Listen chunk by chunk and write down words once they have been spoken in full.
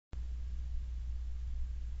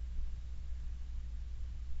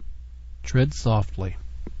Tread softly.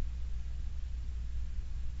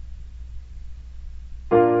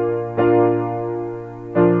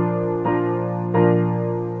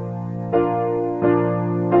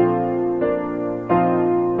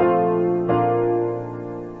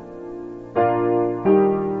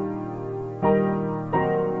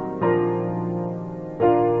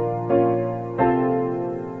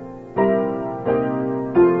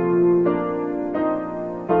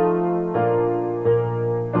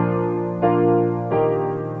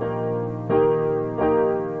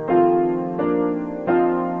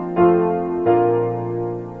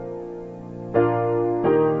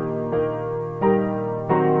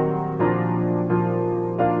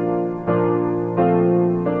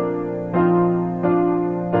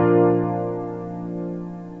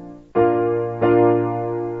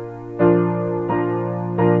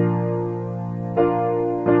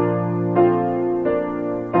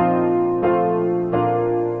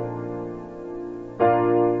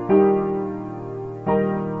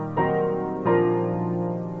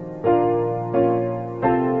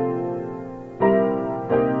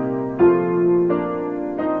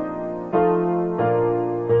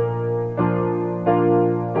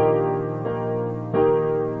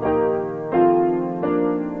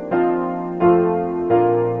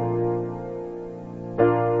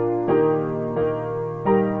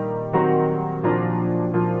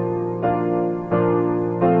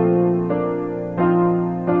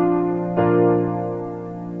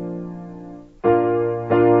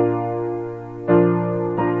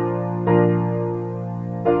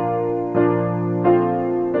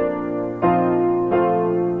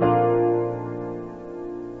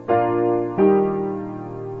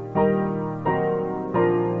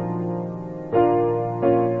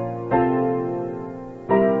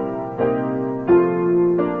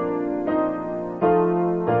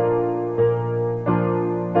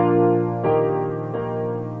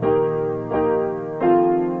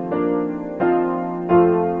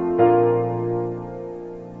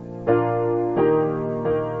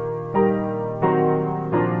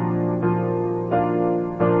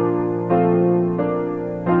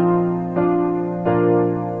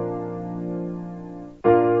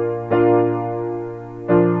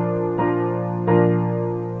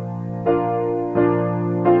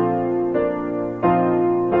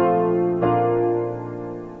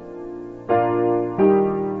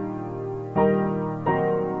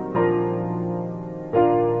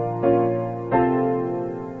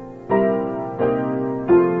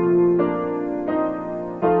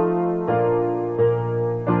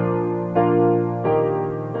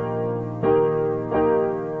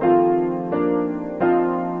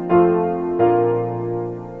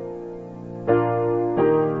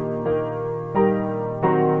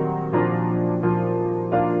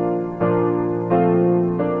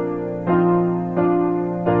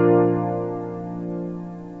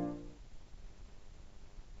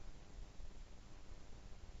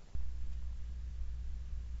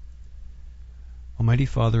 Almighty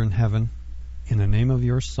Father in heaven, in the name of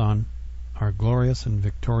your Son, our glorious and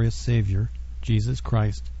victorious Savior, Jesus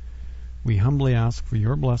Christ, we humbly ask for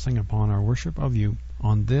your blessing upon our worship of you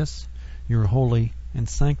on this, your holy and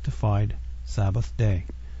sanctified Sabbath day,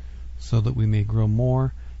 so that we may grow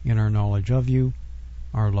more in our knowledge of you,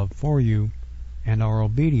 our love for you, and our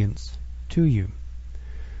obedience to you.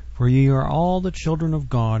 For ye are all the children of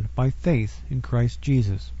God by faith in Christ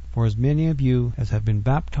Jesus. For as many of you as have been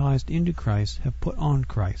baptized into Christ have put on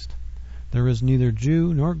Christ. There is neither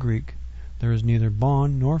Jew nor Greek, there is neither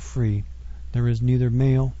bond nor free, there is neither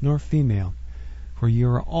male nor female, for ye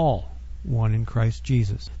are all one in Christ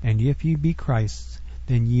Jesus. And if ye be Christ's,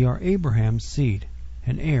 then ye are Abraham's seed,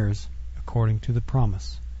 and heirs according to the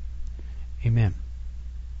promise. Amen.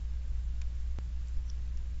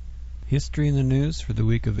 History in the news for the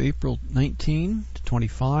week of April 19 to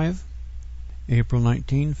 25. April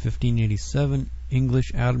 19, 1587,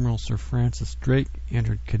 English Admiral Sir Francis Drake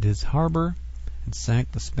entered Cadiz Harbor and sank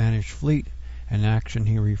the Spanish fleet, an action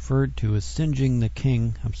he referred to as singeing the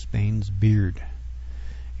King of Spain's beard.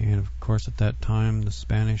 And of course at that time the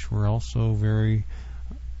Spanish were also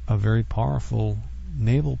a very powerful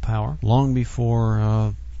naval power. Long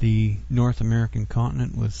before the North American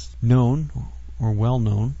continent was known, or well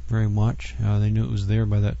known very much, they knew it was there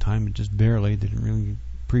by that time, but just barely. They didn't really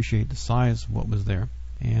appreciate the size of what was there.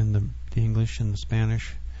 And the English and the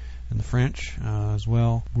Spanish and the French as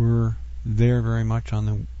well were there very much on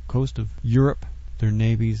the coast of Europe. Their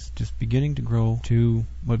navies just beginning to grow to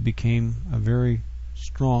what became a very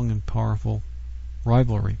strong and powerful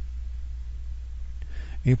rivalry.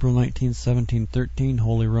 April 19, 1713,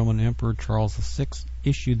 Holy Roman Emperor Charles VI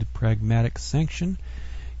issued the Pragmatic Sanction,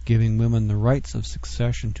 giving women the rights of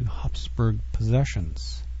succession to Habsburg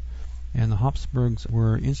possessions. And the Habsburgs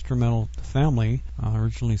were instrumental to the family,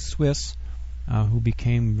 originally Swiss, who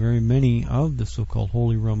became very many of the so-called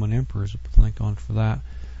Holy Roman Emperors. We'll link on for that.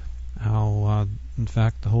 How, in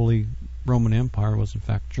fact, the Holy Roman Empire was in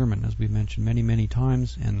fact German, as we've mentioned many, many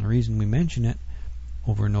times, and the reason we mention it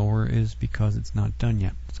over and over is because it's not done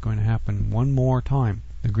yet. It's going to happen one more time.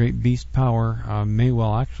 The great beast power may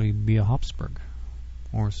well actually be a Habsburg,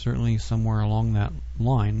 or certainly somewhere along that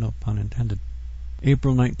line, no pun intended.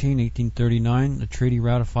 April 19, 1839, the treaty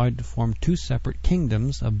ratified to form two separate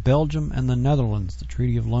kingdoms of Belgium and the Netherlands. The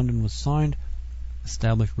Treaty of London was signed,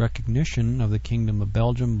 established recognition of the Kingdom of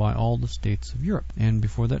Belgium by all the states of Europe. And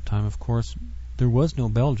before that time, of course, there was no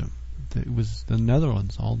Belgium. It was the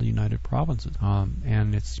Netherlands, all the United Provinces.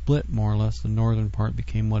 And it split more or less. The northern part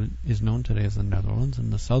became what is known today as the Netherlands,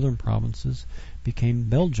 and the southern provinces became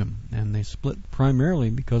Belgium. And they split primarily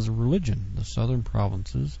because of religion. The southern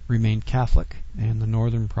provinces remained Catholic, and the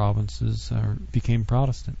northern provinces became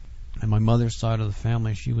Protestant. And my mother's side of the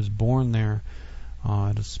family, she was born there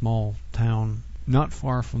at a small town not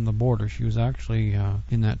far from the border. She was actually,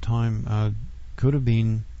 in that time, could have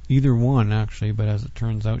been either one, actually, but as it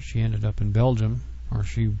turns out, she ended up in Belgium, or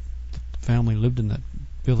the family lived in that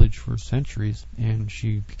village for centuries, and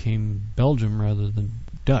she became Belgium rather than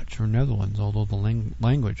Dutch or Netherlands, although the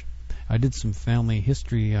language. I did some family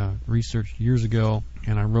history research years ago,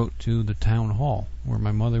 and I wrote to the town hall where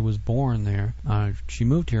my mother was born there. She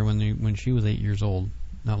moved here when she was 8 years old,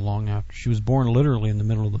 not long after. She was born literally in the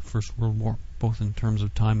middle of the First World War, both in terms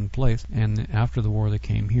of time and place, and after the war they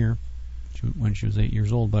came here when she was 8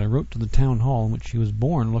 years old. But I wrote to the town hall in which she was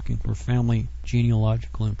born looking for family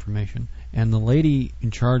genealogical information, and the lady in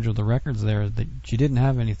charge of the records there, that she didn't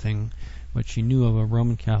have anything, but she knew of a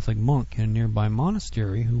Roman Catholic monk in a nearby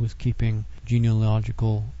monastery who was keeping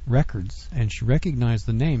genealogical records, and she recognized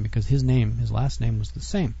the name because his last name was the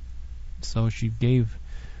same. So she gave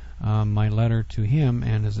my letter to him,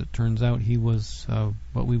 and as it turns out, he was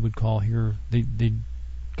what we would call here, they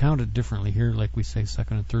counted differently here, like we say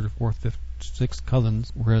second and third or fourth, fifth, sixth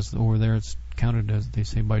cousins, whereas over there it's counted, as they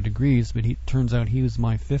say, by degrees. But turns out he was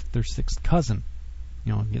my fifth or sixth cousin.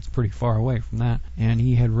 It gets pretty far away from that. And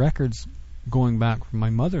he had records going back from my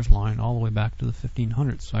mother's line all the way back to the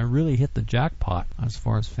 1500s. So I really hit the jackpot as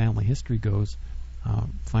far as family history goes,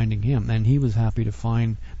 finding him. And he was happy to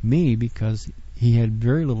find me because he had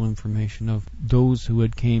very little information of those who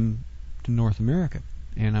had came to North America.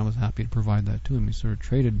 And I was happy to provide that to him. We sort of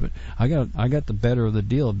traded, but I got the better of the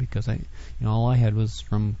deal because all I had was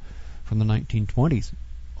from the 1920s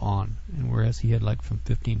on, and whereas he had like from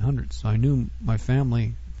 1500s. So I knew my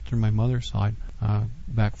family through my mother's side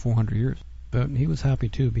back 400 years. But he was happy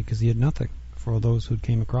too because he had nothing for those who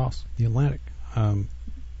came across the Atlantic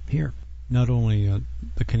here. Not only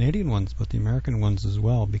the Canadian ones, but the American ones as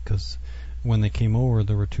well, because when they came over,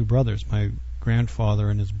 there were two brothers, my grandfather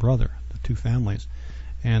and his brother, the two families.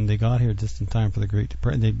 And they got here just in time for the Great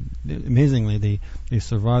Depression. Amazingly, they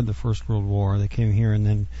survived the First World War. They came here, and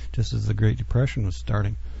then just as the Great Depression was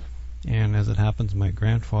starting, and as it happens, my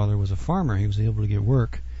grandfather was a farmer. He was able to get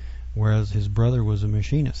work, whereas his brother was a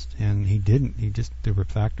machinist, and he didn't. There were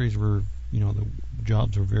factories where the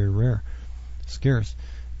jobs were very rare, scarce.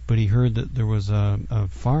 But he heard that there was a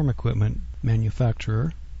farm equipment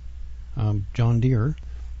manufacturer, John Deere,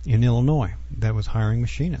 in Illinois, that was hiring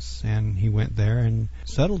machinists, and he went there and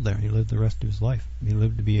settled there. He lived the rest of his life. He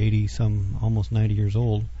lived to be almost 90 years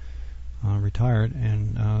old, retired,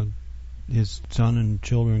 and his son and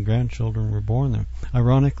children and grandchildren were born there.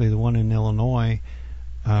 Ironically, the one in Illinois,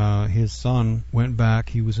 his son went back.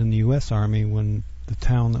 He was in the U.S. Army when the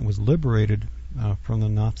town that was liberated from the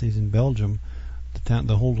Nazis in Belgium,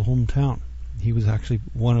 the whole hometown. He was actually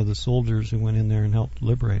one of the soldiers who went in there and helped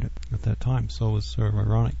liberate it at that time. So it was sort of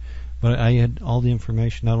ironic. But I had all the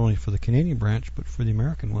information not only for the Canadian branch, but for the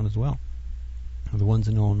American one as well. The ones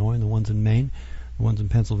in Illinois and the ones in Maine, the ones in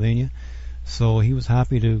Pennsylvania. So he was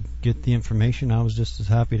happy to get the information. I was just as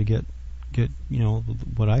happy to get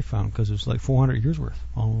what I found, because it was like 400 years worth,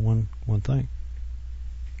 all in one thing.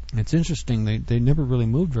 It's interesting, they never really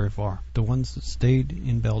moved very far. The ones that stayed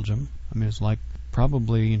in Belgium, it's like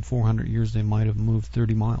probably in 400 years they might have moved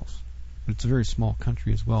 30 miles. It's a very small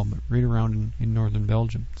country as well, but right around in northern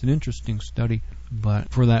Belgium. It's an interesting study, but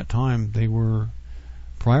for that time they were,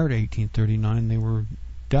 prior to 1839, they were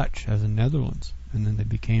Dutch, as in Netherlands, and then they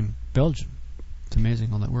became Belgian. It's amazing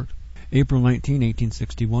how that worked. April 19,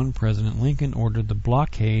 1861, President Lincoln ordered the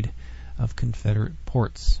blockade of Confederate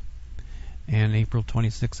ports. And April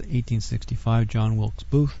 26, 1865, John Wilkes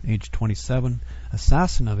Booth, age 27,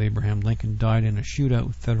 assassin of Abraham Lincoln, died in a shootout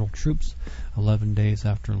with federal troops 11 days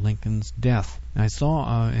after Lincoln's death. I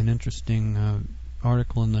saw an interesting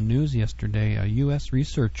article in the news yesterday. A U.S.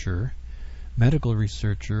 medical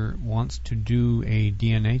researcher, wants to do a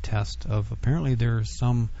DNA test of, apparently there's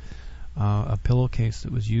a pillowcase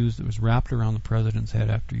that was used that was wrapped around the president's head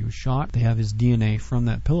after he was shot. They have his DNA from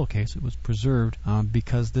that pillowcase. It was preserved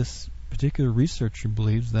because this particular researcher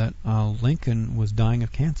believes that Lincoln was dying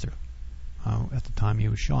of cancer at the time he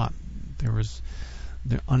was shot. There was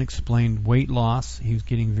the unexplained weight loss. He was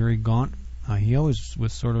getting very gaunt. He always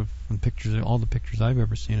was sort of, from pictures, all the pictures I've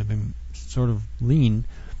ever seen of him, sort of lean,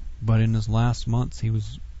 but in his last months he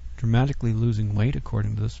was dramatically losing weight,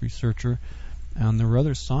 according to this researcher. And there were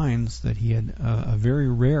other signs that he had a very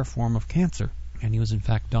rare form of cancer, and he was in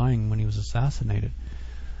fact dying when he was assassinated.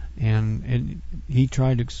 And he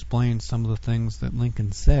tried to explain some of the things that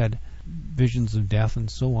Lincoln said, visions of death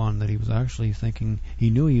and so on, that he was actually thinking, he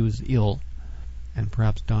knew he was ill and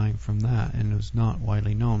perhaps dying from that, and it was not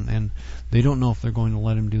widely known. And they don't know if they're going to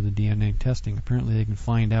let him do the DNA testing. Apparently they can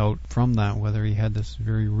find out from that whether he had this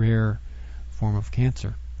very rare form of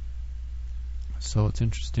cancer. So it's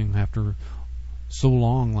interesting, after so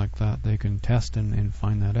long like that, they can test and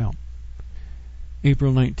find that out.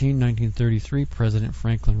 April 19, 1933, President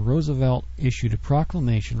Franklin Roosevelt issued a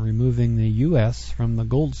proclamation removing the U.S. from the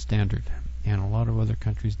gold standard, and a lot of other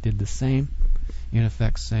countries did the same, in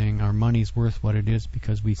effect saying our money's worth what it is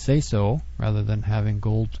because we say so, rather than having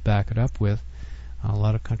gold to back it up with. A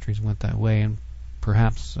lot of countries went that way, and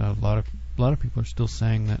perhaps a lot of people are still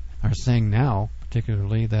saying now,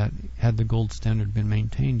 particularly, that had the gold standard been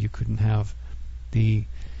maintained, you couldn't have the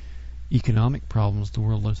economic problems the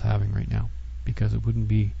world is having right now, because it wouldn't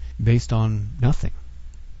be based on nothing.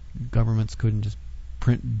 Governments couldn't just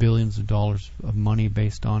print billions of dollars of money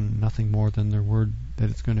based on nothing more than their word that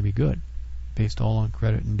it's going to be good, based all on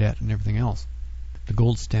credit and debt and everything else. The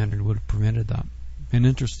gold standard would have prevented that. And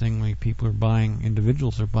interestingly,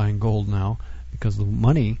 individuals are buying gold now because the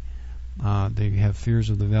money, they have fears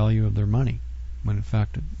of the value of their money, when in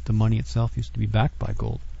fact the money itself used to be backed by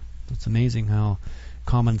gold. So it's amazing how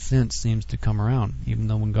common sense seems to come around, even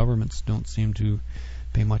though when governments don't seem to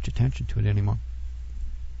pay much attention to it anymore.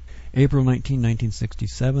 April 19,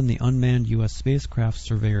 1967, the unmanned U.S. spacecraft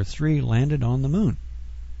Surveyor 3 landed on the moon.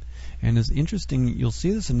 And it's interesting, you'll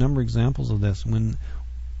see this, a number of examples of this.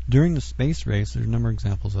 During the space race, there's a number of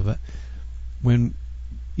examples of it, when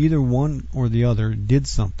either one or the other did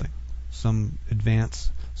something, some advance,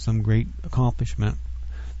 some great accomplishment,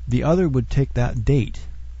 the other would take that date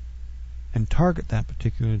and target that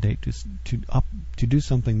particular date to do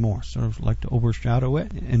something more, sort of like to overshadow it.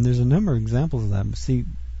 And there's a number of examples of that. See,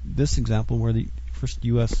 this example where the first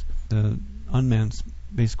U.S. unmanned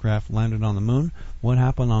spacecraft landed on the moon, what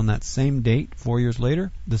happened on that same date? 4 years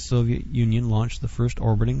later, the Soviet Union launched the first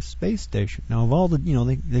orbiting space station. Now, of all the,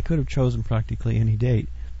 they could have chosen practically any date,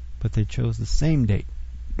 but they chose the same date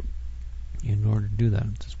in order to do that.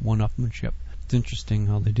 It's just one-upmanship. It's interesting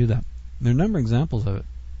how they do that. There are a number of examples of it,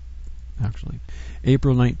 actually.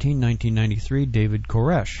 April 19, 1993, David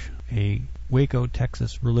Koresh, a Waco,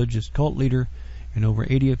 Texas religious cult leader, and over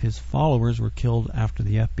 80 of his followers were killed after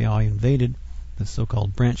the FBI invaded the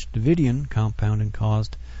so-called Branch Davidian compound and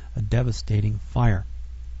caused a devastating fire.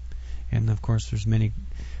 And of course there's many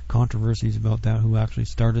controversies about that, who actually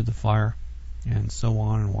started the fire and so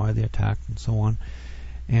on, and why they attacked and so on.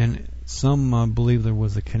 And some believe there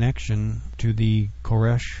was a connection to the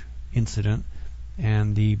Koresh incident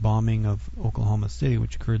and the bombing of Oklahoma City,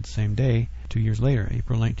 which occurred the same day, 2 years later.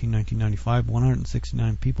 April 19, 1995,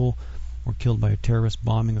 169 people were killed by a terrorist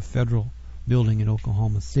bombing a federal building in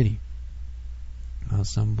Oklahoma City.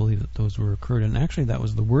 Some believe that those were occurred, and actually that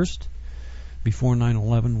was the worst, before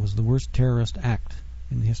 9/11, was the worst terrorist act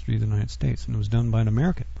in the history of the United States, and it was done by an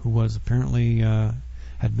American who was apparently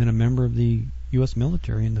had been a member of the U.S.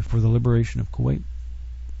 military for the liberation of Kuwait.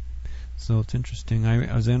 So it's interesting.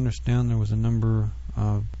 As I understand, there was a number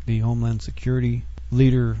of the Homeland Security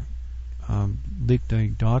leader leaked a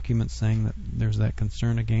document saying that there's that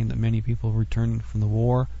concern again that many people returning from the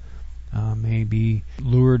war may be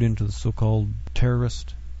lured into the so-called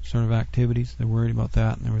terrorist sort of activities. They're worried about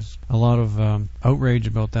that, and there was a lot of outrage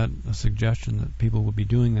about that, a suggestion that people would be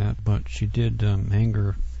doing that, but she did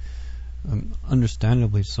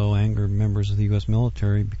understandably so, anger members of the U.S.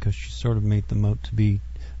 military, because she sort of made them out to be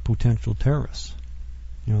potential terrorists.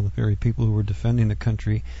 The very people who were defending the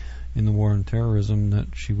country in the war on terrorism, that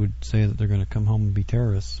she would say that they're going to come home and be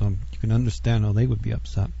terrorists. So you can understand how they would be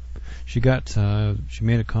upset. She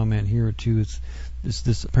made a comment here too.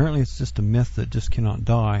 This apparently it's just a myth that just cannot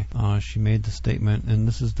die. She made the statement, and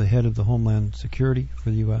this is the head of the Homeland Security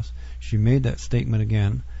for the U.S. She made that statement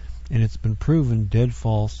again, and it's been proven dead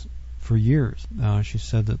false for years. She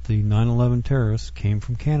said that the 9/11 terrorists came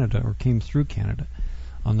from Canada, or came through Canada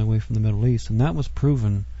on their way from the Middle East, and that was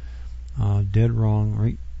proven dead wrong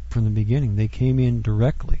right from the beginning. They came in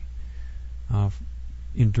directly,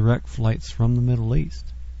 in direct flights from the Middle East,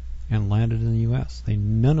 and landed in the U.S.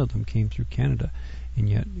 None of them came through Canada, and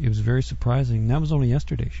yet it was very surprising. That was only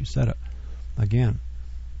yesterday. She said it again,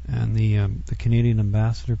 and the Canadian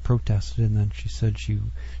ambassador protested, and then she said she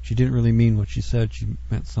didn't really mean what she said. She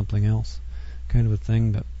meant something else, kind of a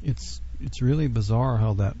thing. But it's really bizarre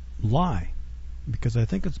how that lie, because I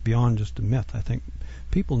think it's beyond just a myth. I think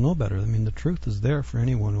people know better. I mean, the truth is there for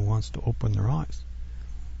anyone who wants to open their eyes,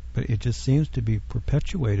 but it just seems to be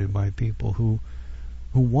perpetuated by people who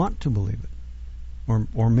want to believe it,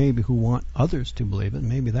 or maybe who want others to believe it.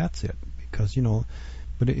 Maybe that's it, because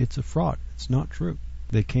but it's a fraud. It's not true.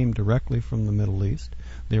 They came directly from the Middle East.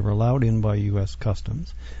 They were allowed in by U.S.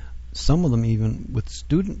 Customs. Some of them even with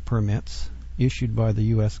student permits issued by the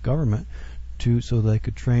U.S. government so they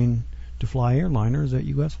could train to fly airliners at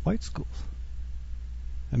U.S. flight schools.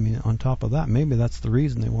 I mean, on top of that, maybe that's the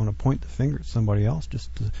reason they want to point the finger at somebody else, just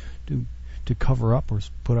to cover up or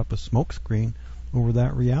put up a smoke screen over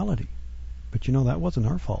that reality. But that wasn't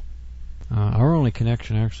our fault. Our only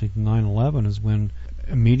connection actually to 9/11 is when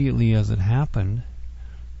immediately as it happened,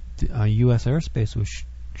 U.S. airspace was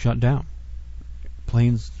shut down.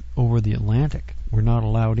 Planes over the Atlantic were not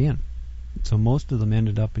allowed in. So most of them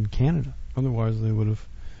ended up in Canada. Otherwise they would have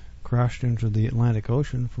crashed into the Atlantic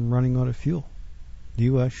Ocean from running out of fuel. The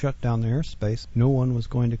U.S. shut down the airspace. No one was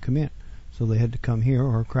going to come in. So they had to come here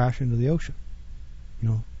or crash into the ocean.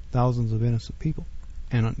 Thousands of innocent people.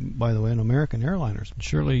 And by the way, an American airliners.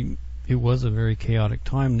 Surely it was a very chaotic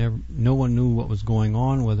time. No one knew what was going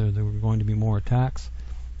on, whether there were going to be more attacks.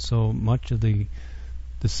 So much of the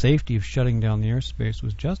safety of shutting down the airspace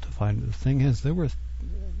was justified. The thing is, there were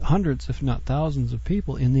hundreds, if not thousands, of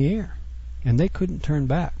people in the air, and they couldn't turn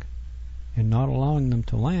back. And not allowing them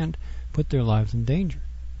to land put their lives in danger.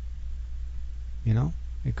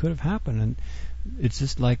 It could have happened, and it's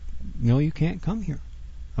just like, you can't come here.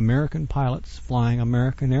 American pilots flying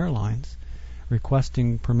American Airlines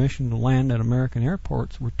requesting permission to land at American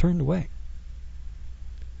airports were turned away.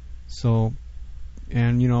 So,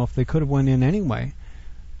 and if they could have went in anyway,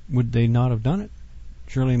 would they not have done it?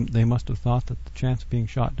 Surely they must have thought that the chance of being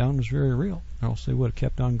shot down was very real, or else they would have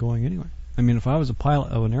kept on going anyway. I mean, if I was a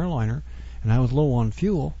pilot of an airliner and I was low on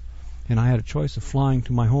fuel, and I had a choice of flying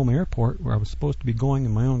to my home airport where I was supposed to be going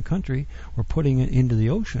in my own country, or putting it into the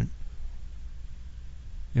ocean,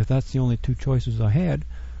 if that's the only two choices I had,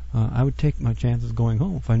 I would take my chances going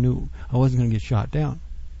home if I knew I wasn't going to get shot down.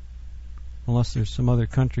 Unless there's some other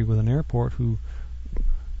country with an airport who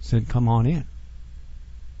said, come on in.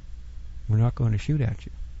 We're not going to shoot at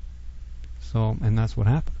you. So, and that's what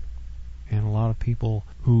happened. And a lot of people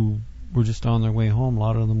who were just on their way home, a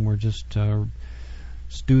lot of them were just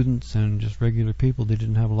students and just regular people. They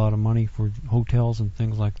didn't have a lot of money for hotels and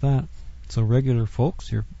things like that. So regular folks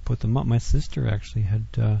here put them up. My sister actually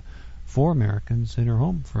had 4 Americans in her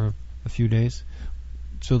home for a few days,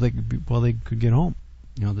 so they could get home.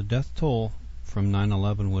 The death toll from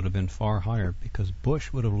 9/11 would have been far higher because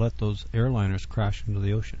Bush would have let those airliners crash into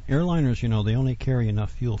the ocean. Airliners, they only carry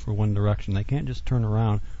enough fuel for one direction. They can't just turn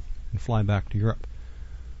around and fly back to Europe.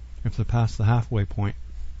 If they're past the halfway point,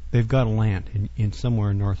 they've got to land in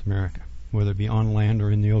somewhere in North America, whether it be on land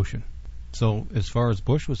or in the ocean. So as far as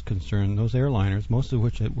Bush was concerned, those airliners, most of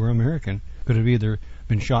which were American, could have either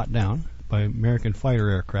been shot down by American fighter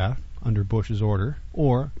aircraft under Bush's order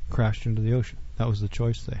or crashed into the ocean. That was the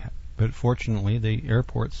choice they had. But fortunately, the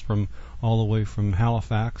airports from all the way from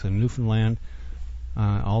Halifax and Newfoundland,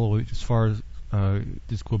 all the way as far as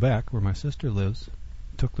Quebec, where my sister lives,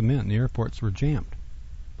 took them in. The airports were jammed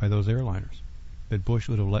by those airliners that Bush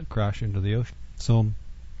would have let crash into the ocean. So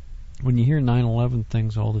when you hear 9/11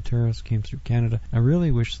 things, all the terrorists came through Canada, I really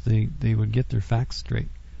wish they would get their facts straight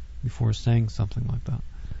before saying something like that.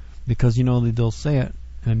 Because, they'll say it,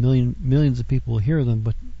 and millions of people will hear them,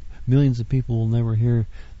 but millions of people will never hear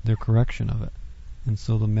their correction of it. And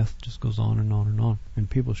so the myth just goes on and on and on. And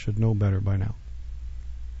people should know better by now.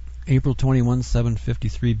 April 21,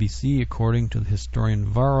 753 BC, according to the historian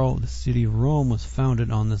Varro, the city of Rome was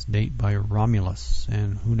founded on this date by Romulus.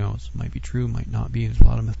 And who knows, might be true, might not be. There's a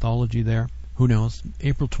lot of mythology there. Who knows?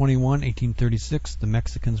 April 21, 1836, the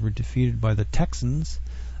Mexicans were defeated by the Texans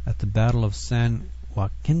at the Battle of San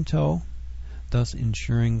Jacinto. thus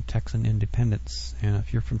ensuring Texan independence. And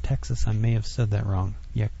if you're from Texas, I may have said that wrong.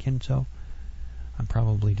 Yeah, Kinto? I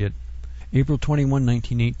probably did. April 21,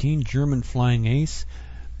 1918, German flying ace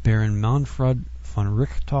Baron Manfred von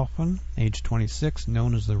Richthofen, age 26,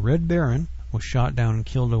 known as the Red Baron, was shot down and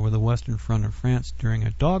killed over the western front of France during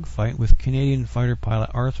a dogfight with Canadian fighter pilot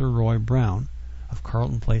Arthur Roy Brown of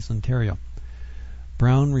Carleton Place, Ontario.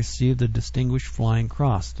 Brown received the Distinguished Flying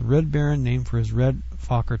Cross. The Red Baron, named for his red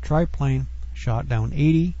Fokker triplane, shot down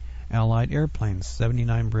 80 Allied airplanes,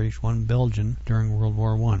 79 British, 1 Belgian, during World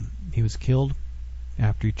War I. He was killed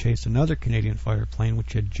after he chased another Canadian fighter plane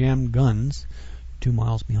which had jammed guns 2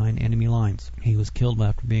 miles behind enemy lines. He was killed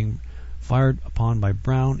after being fired upon by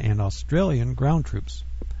Brown and Australian ground troops.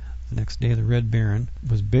 The next day, the Red Baron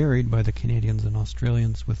was buried by the Canadians and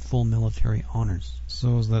Australians with full military honors.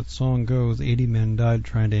 So as that song goes, 80 men died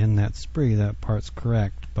trying to end that spree. That part's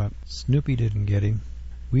correct, but Snoopy didn't get him.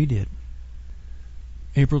 We did.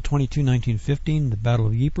 April 22, 1915, the Battle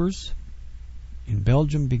of Ypres in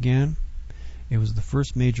Belgium began. It was the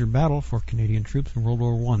first major battle for Canadian troops in World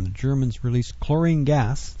War I. The Germans released chlorine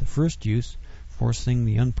gas, the first use, forcing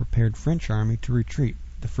the unprepared French army to retreat.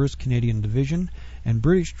 The 1st Canadian Division and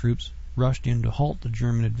British troops rushed in to halt the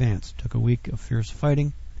German advance. It took a week of fierce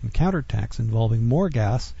fighting and counterattacks involving more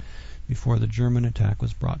gas before the German attack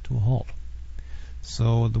was brought to a halt.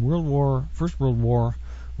 So the First World War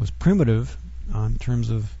was primitive in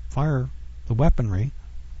terms of fire, the weaponry,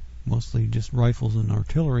 mostly just rifles and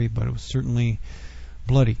artillery, but it was certainly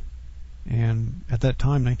bloody. And at that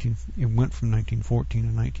time, it went from 1914 to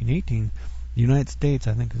 1918. The United States,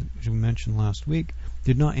 I think, as we mentioned last week,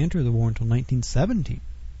 did not enter the war until 1917.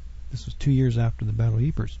 This was 2 years after the Battle of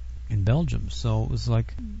Ypres in Belgium. So it was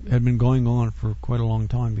like it had been going on for quite a long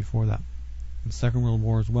time before that. The Second World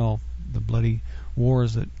War as well, the bloody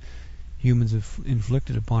wars that humans have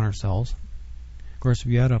inflicted upon ourselves. Of course, if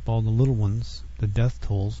you add up all the little ones, the death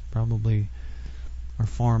tolls probably are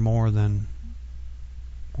far more than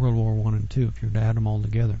World War I and II if you were to add them all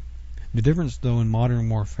together. The difference, though, in modern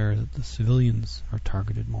warfare is that the civilians are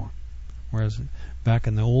targeted more. Whereas back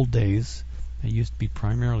in the old days, it used to be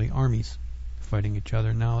primarily armies fighting each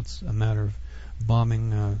other. Now it's a matter of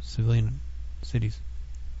bombing civilian cities.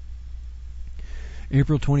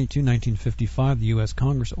 April 22, 1955, the U.S.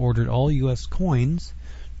 Congress ordered all U.S. coins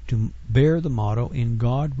to bear the motto, "In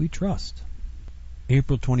God We Trust."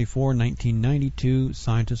 April 24, 1992,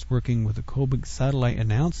 scientists working with the Kobik satellite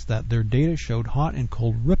announced that their data showed hot and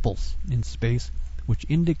cold ripples in space, which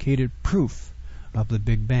indicated proof of the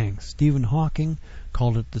Big Bang. Stephen Hawking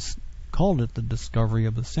called it the discovery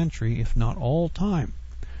of the century, if not all time.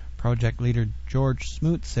 Project leader George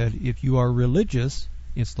Smoot said, "If you are religious,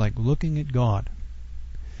 it's like looking at God."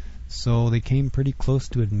 So they came pretty close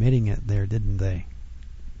to admitting it there, didn't they?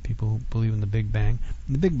 People who believe in the Big Bang.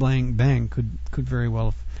 And the Big Bang could very well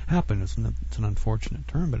have happened. It's an unfortunate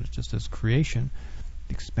term, but it's just as creation,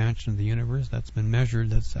 the expansion of the universe, that's been measured,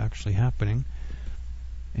 that's actually happening.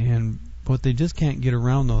 But they just can't get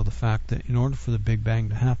around, though, the fact that in order for the Big Bang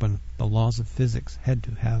to happen, the laws of physics had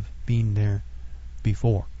to have been there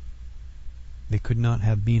before. They could not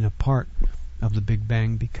have been a part of the Big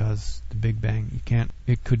Bang because the Big Bang,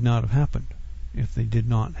 it could not have happened if they did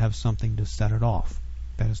not have something to set it off.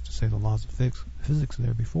 That is to say, the laws of physics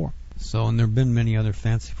there before. So, and there have been many other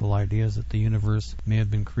fanciful ideas that the universe may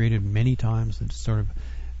have been created many times. It sort of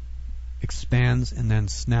expands and then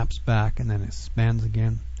snaps back and then expands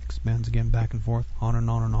again, back and forth, on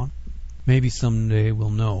and on and on. Maybe someday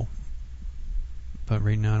we'll know. But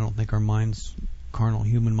right now I don't think our minds, carnal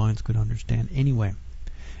human minds, could understand anyway.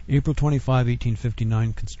 April 25,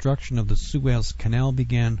 1859, construction of the Suez Canal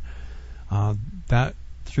began.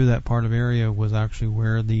 Through that part of area was actually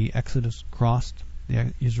where the Exodus crossed.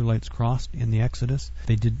 The Israelites crossed in the Exodus.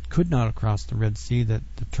 They could not have crossed the Red Sea. That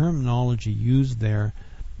the terminology used there,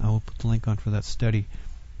 I will put the link on for that study,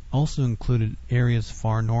 also included areas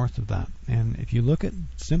far north of that. And if you look at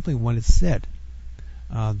simply what is said,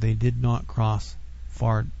 they did not cross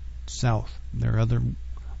far south. There are other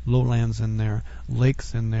lowlands in there,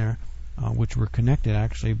 lakes in there, which were connected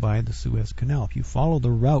actually by the Suez Canal. If you follow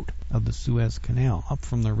the route of the Suez Canal up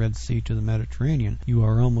from the Red Sea to the Mediterranean, you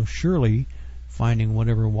are almost surely finding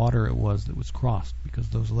whatever water it was that was crossed, because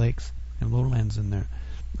those lakes and lowlands in there.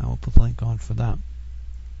 I will put the link on for that.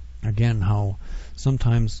 Again, how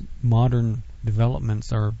sometimes modern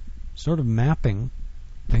developments are sort of mapping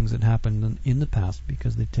things that happened in the past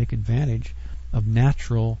because they take advantage of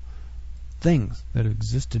natural things that have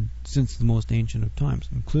existed since the most ancient of times,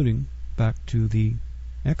 including back to the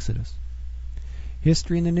Exodus.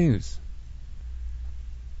 History in the news.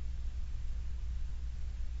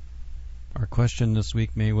 Our question this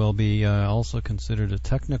week may well be also considered a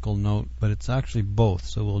technical note, but it's actually both,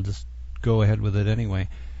 so we'll just go ahead with it anyway.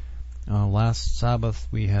 Last Sabbath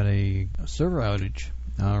we had a server outage.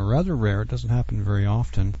 Rather rare. It doesn't happen very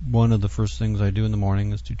often. One of the first things I do in the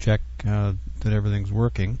morning is to check that everything's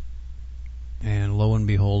working. And lo and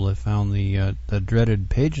behold, I found the dreaded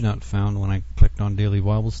page not found when I clicked on Daily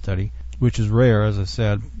Bible Study, which is rare, as I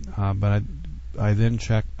said. But I then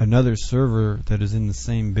checked another server that is in the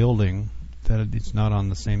same building. That it's not on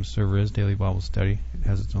the same server as Daily Bible Study. It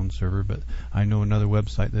has its own server, but I know another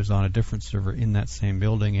website that's on a different server in that same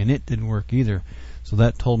building, and it didn't work either. So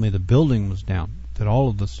that told me the building was down, that all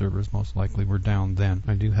of the servers most likely were down then.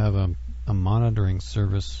 I do have a monitoring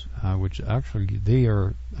service, which actually they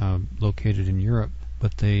are located in Europe,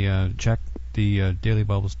 but they check the Daily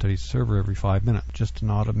Bible Study server every 5 minutes, just an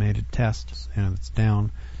automated test, and if it's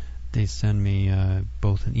down, they send me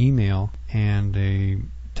both an email and a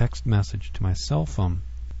text message to my cell phone.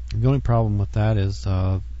 The only problem with that is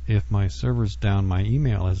if my server's down, my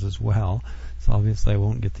email is as well, so obviously I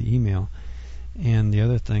won't get the email. And the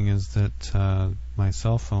other thing is that my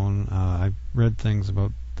cell phone, I read things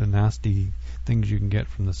about the nasty things you can get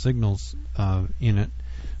from the signals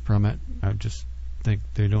from it. I just think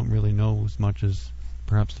they don't really know as much as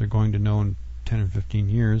perhaps they're going to know in 10 or 15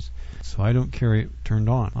 years. So I don't carry it turned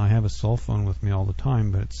on. I have a cell phone with me all the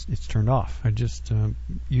time, but it's turned off. I just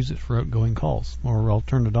use it for outgoing calls, or I'll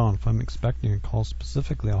turn it on. If I'm expecting a call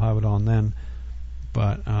specifically, I'll have it on then.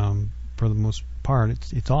 But for the most part,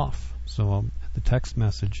 it's off. So the text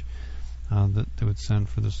message that they would send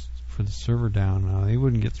for the server down, they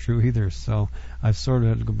wouldn't get through either. So I've sort of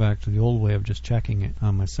had to go back to the old way of just checking it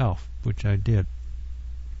myself, which I did.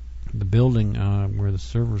 The building where the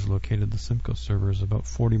server is located, the Simcoe server, is about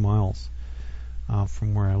 40 miles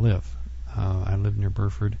from where I live. I live near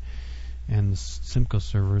Burford, and the Simcoe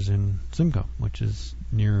server is in Simcoe, which is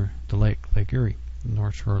near the Lake Erie,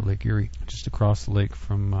 North Shore of Lake Erie, just across the lake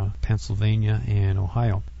from Pennsylvania and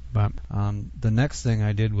Ohio. But the next thing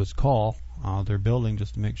I did was call their building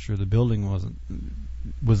just to make sure the building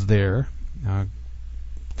was there,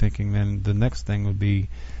 thinking then the next thing would be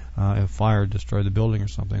if fire destroyed the building or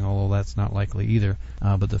something, although that's not likely either.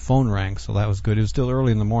 But the phone rang, so that was good. It was still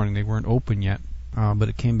early in the morning. They weren't open yet, but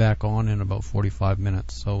it came back on in about 45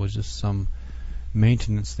 minutes. So it was just some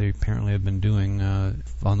maintenance they apparently had been doing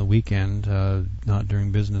on the weekend, not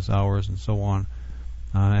during business hours and so on,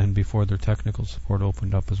 and before their technical support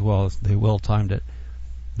opened up as well. They well timed it.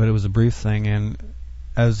 But it was a brief thing, and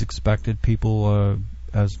as expected, people,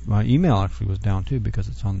 as my email actually was down too because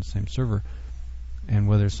it's on the same server, and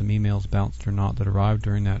whether some emails bounced or not that arrived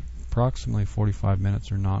during that approximately 45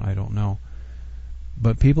 minutes or not, I don't know.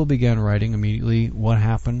 But people began writing immediately what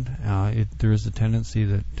happened. There is a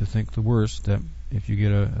tendency to think the worst, that if you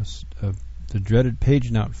get the dreaded page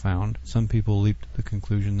not found, some people leap to the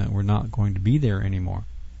conclusion that we're not going to be there anymore.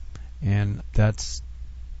 And that's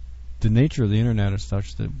the nature of the internet is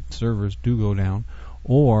such that servers do go down,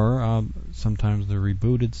 or sometimes they're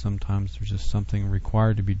rebooted, sometimes there's just something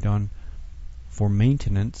required to be done for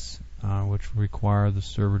maintenance, which require the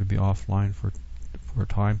server to be offline for a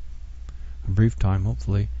time, a brief time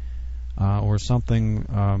hopefully, or something,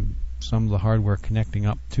 some of the hardware connecting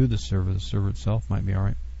up to the server itself might be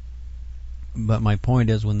alright. But my point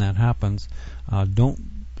is, when that happens, don't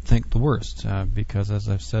think the worst, because as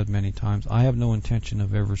I've said many times, I have no intention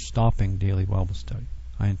of ever stopping Daily Bible Study.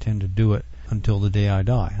 I intend to do it until the day I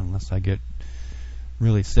die, unless I get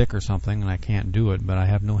really sick or something and I can't do it, but I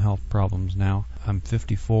have no health problems now. I'm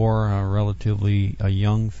 54, relatively a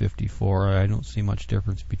young 54. I don't see much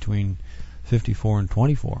difference between 54 and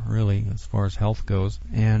 24, really, as far as health goes,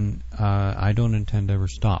 and I don't intend to ever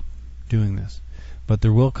stop doing this. But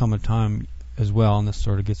there will come a time as well, and this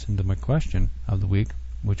sort of gets into my question of the week,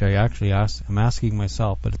 which I actually I'm asking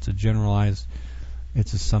myself, but it's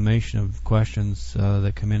a summation of questions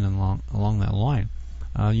that come in along that line.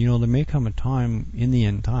 There may come a time in the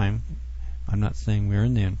end time, I'm not saying we're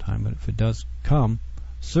in the end time, but if it does come,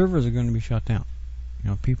 servers are going to be shut down.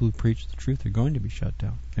 People who preach the truth are going to be shut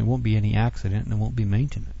down. There won't be any accident, and there won't be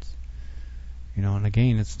maintenance. And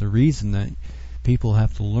again, it's the reason that people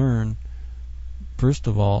have to learn, first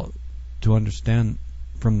of all, to understand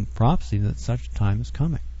from prophecy that such a time is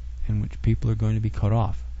coming, in which people are going to be cut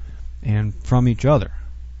off, and from each other,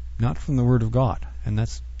 not from the Word of God. And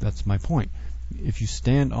that's my point. If you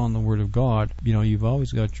stand on the Word of God, you've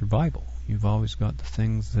always got your Bible. You've always got the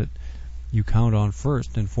things that you count on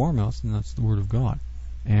first and foremost, and that's the Word of God.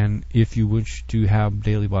 And if you wish to have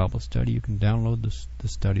daily Bible study, you can download the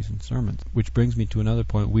studies and sermons. Which brings me to another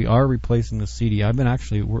point. We are replacing the CD. I've been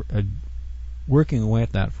actually working away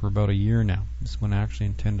at that for about a year now. This is when I actually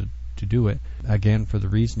intended to do it. Again, for the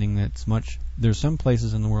reasoning that there's some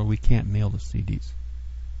places in the world we can't mail the CDs.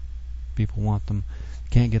 People want them,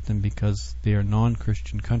 can't get them because they are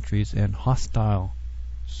non-Christian countries and hostile.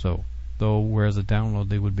 Though whereas a download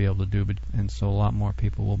they would be able to do, and so a lot more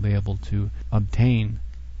people will be able to obtain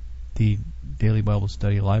the Daily Bible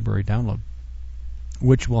Study Library download,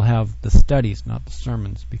 which will have the studies, not the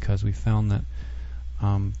sermons, because we found that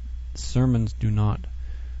sermons do not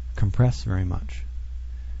compress very much,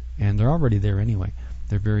 and they're already there anyway.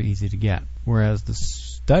 They're very easy to get, whereas the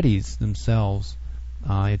studies themselves,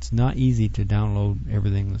 it's not easy to download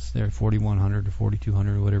everything that's there, 4100 or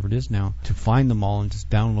 4200 or whatever it is now, to find them all and just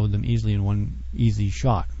download them easily in one easy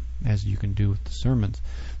shot, as you can do with the sermons.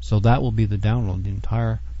 So that will be the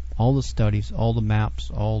download, all the studies, all the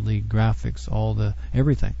maps, all the graphics, all the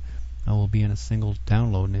everything will be in a single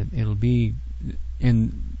download, and it'll be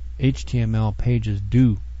in HTML. Pages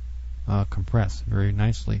do compress very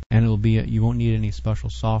nicely, and it'll be you won't need any special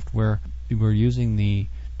software. We're using the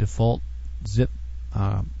default zip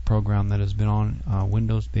program that has been on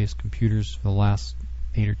Windows-based computers for the last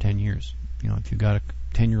 8 or 10 years. If you've got a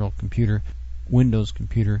 10-year-old computer, Windows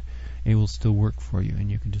computer, it will still work for you, and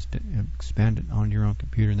you can just expand it on your own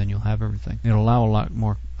computer, and then you'll have everything. It'll allow a lot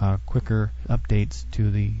more quicker updates to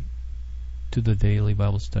the Daily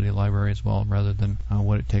Bible Study Library as well, rather than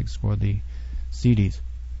what it takes for the CDs.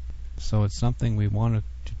 So it's something we wanted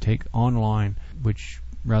to take online, which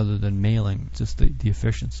rather than mailing, just the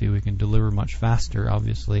efficiency, we can deliver much faster,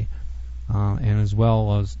 obviously, and as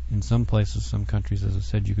well as in some places, some countries, as I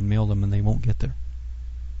said, you can mail them and they won't get there.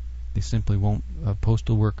 They simply won't.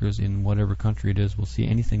 Postal workers in whatever country it is will see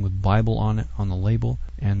anything with Bible on it, on the label,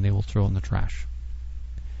 and they will throw it in the trash.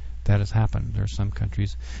 That has happened. There are some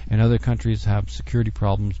countries, and other countries have security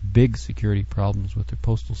problems, big security problems with their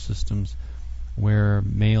postal systems, where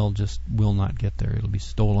mail just will not get there. It'll be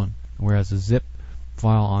stolen. Whereas a zip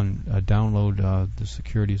file on a download, the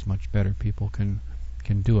security is much better. People can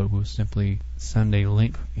do it. We'll simply send a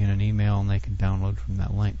link in an email and they can download from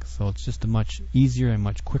that link. So it's just a much easier and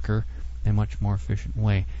much quicker and much more efficient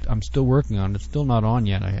way. I'm still working on it. It's still not on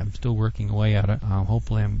yet. I'm still working away at it.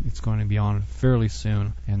 Hopefully it's going to be on fairly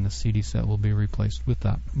soon, and the CD set will be replaced with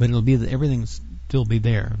that. But it'll be everything will still be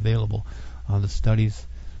there, available. The studies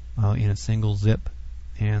in a single zip,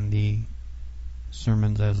 and the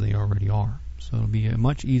sermons as they already are. So it'll be a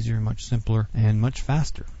much easier, much simpler, and much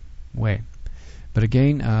faster way. But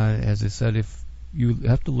again, as I said, if you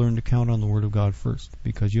have to learn to count on the Word of God first,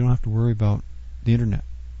 because you don't have to worry about the internet.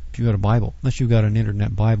 If you've got a Bible, unless you've got an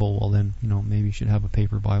internet Bible, well then, maybe you should have a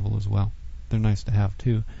paper Bible as well. They're nice to have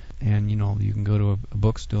too. And, you can go to a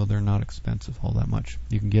bookstore. They're not expensive all that much.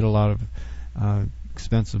 You can get a lot of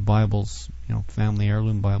expensive Bibles, family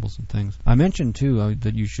heirloom Bibles and things. I mentioned too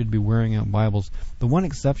that you should be wearing out Bibles. The one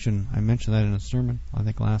exception, I mentioned that in a sermon, I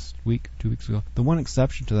think last week, 2 weeks ago. The one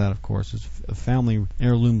exception to that, of course, is a family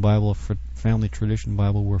heirloom Bible, a family tradition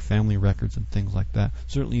Bible, where family records and things like that.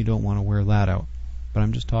 Certainly you don't want to wear that out. But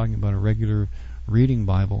I'm just talking about a regular reading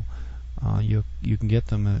Bible. You can get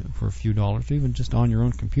them for a few dollars, or even just on your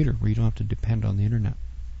own computer, where you don't have to depend on the internet.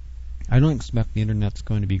 I don't expect the internet's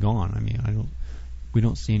going to be gone. I mean, we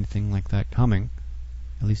don't see anything like that coming,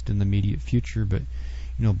 at least in the immediate future. But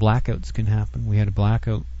blackouts can happen. We had a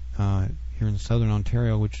blackout here in southern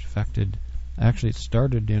Ontario, which affected. Actually, it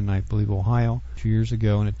started in, I believe, Ohio 2 years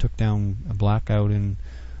ago, and it took down a blackout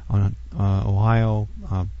on Ohio,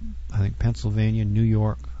 I think Pennsylvania, New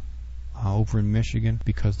York, over in Michigan,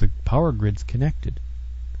 because the power grid's connected.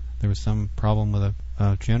 There was some problem with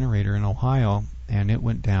a generator in Ohio, and it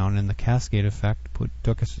went down, and the cascade effect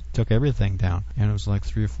took everything down. And it was like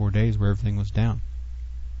 3 or 4 days where everything was down.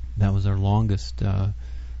 That was our longest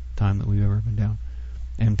time that we've ever been down.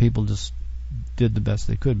 And people just did the best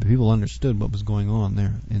they could, but people understood what was going on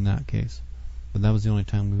there in that case. But that was the only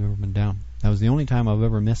time we've ever been down. That was the only time I've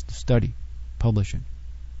ever missed a study publishing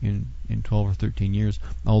in 12 or 13 years,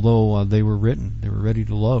 although they were written, they were ready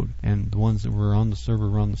to load, and the ones that were on the server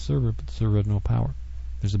were on the server, but the server had no power.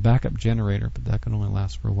 There's a backup generator, but that can only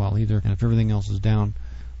last for a while either, and if everything else is down,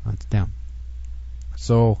 it's down.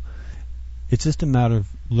 So it's just a matter of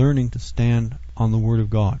learning to stand on the Word of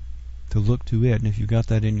God, to look to it, and if you've got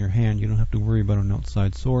that in your hand, you don't have to worry about an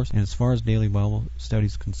outside source. And as far as daily Bible study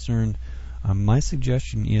is concerned, my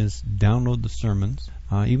suggestion is download the sermons.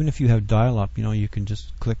 Even if you have dial-up, you can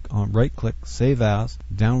just right-click, save as,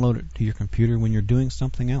 download it to your computer when you're doing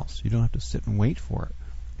something else. You don't have to sit and wait for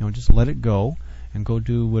it. Just let it go and go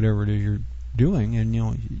do whatever it is you're doing, and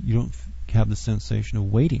you don't have the sensation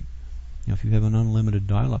of waiting. If you have an unlimited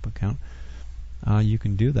dial-up account, you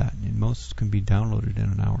can do that. And most can be downloaded in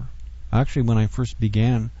an hour. Actually, when I first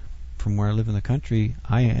began from where I live in the country,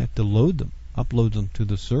 I had to upload them to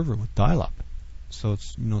the server with dial-up. So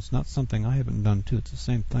it's not something I haven't done too. It's the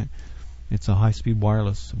same thing. It's a high-speed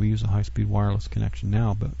wireless. We use a high-speed wireless connection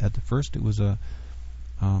now, but at the first it was a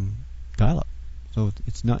dial-up. So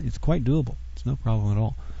it's quite doable. It's no problem at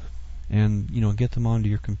all. And get them onto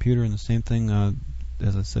your computer. And the same thing,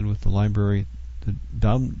 as I said, with the library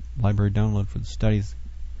download for the studies.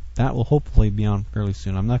 That will hopefully be on fairly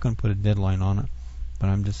soon. I'm not going to put a deadline on it, but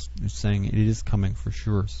I'm just saying it is coming for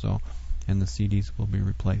sure. So, and the CDs will be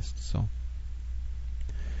replaced. So,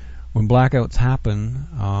 when blackouts happen,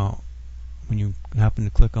 when you happen to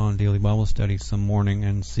click on Daily Bible Study some morning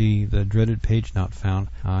and see the dreaded page not found,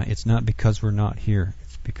 it's not because we're not here.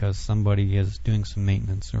 It's because somebody is doing some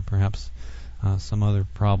maintenance or perhaps some other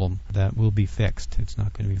problem that will be fixed. It's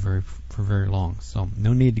not going to be for very long. So,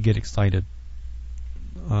 no need to get excited.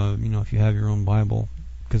 If you have your own Bible,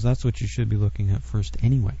 because that's what you should be looking at first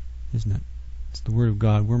anyway, isn't it? It's the Word of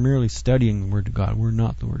God. We're merely studying the Word of God. We're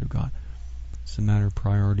not the Word of God. It's a matter of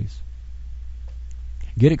priorities.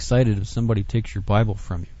 Get excited if somebody takes your Bible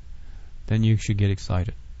from you. Then you should get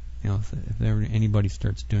excited. If ever anybody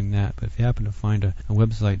starts doing that. But if you happen to find a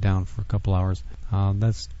website down for a couple hours,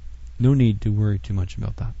 that's no need to worry too much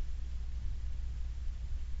about that.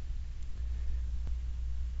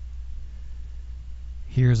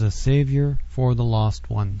 Here's a Savior for the lost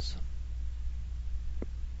ones.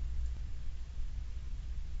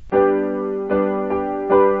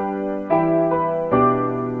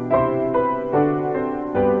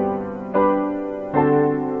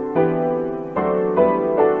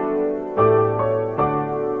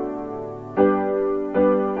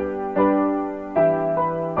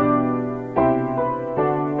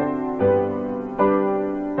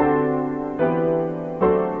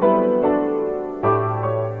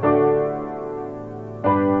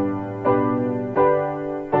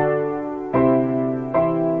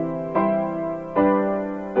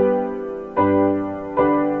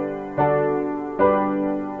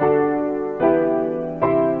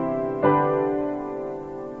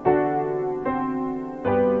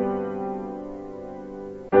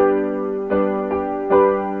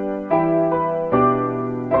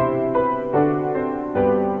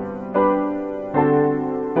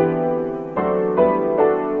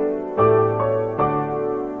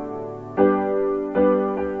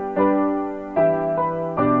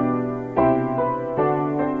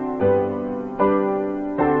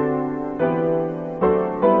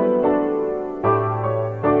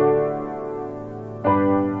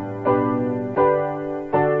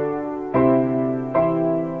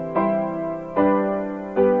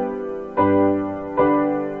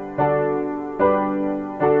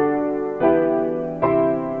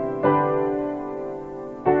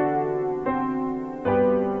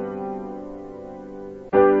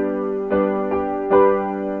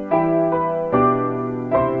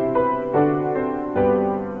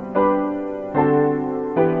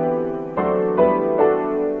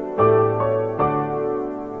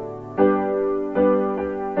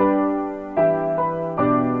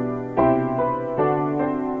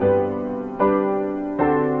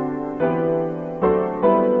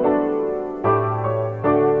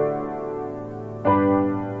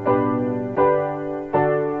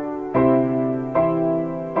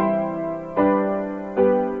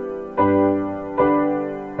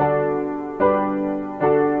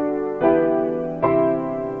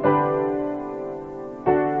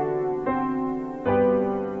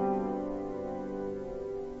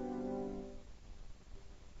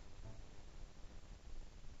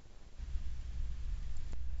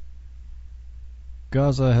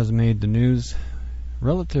 Gaza has made the news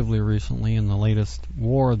relatively recently in the latest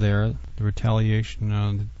war there. The retaliation,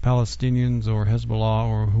 the Palestinians or Hezbollah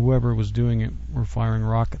or whoever was doing it were firing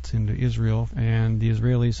rockets into Israel, and the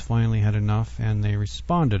Israelis finally had enough and they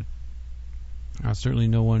responded. Certainly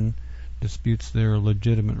no one disputes their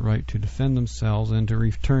legitimate right to defend themselves and to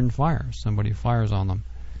return fire. Somebody fires on them.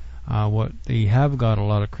 What they have got a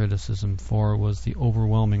lot of criticism for was the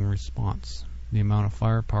overwhelming response. The amount of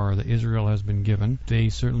firepower that Israel has been given, they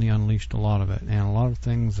certainly unleashed a lot of it. And a lot of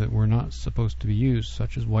things that were not supposed to be used,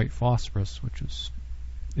 such as white phosphorus, which is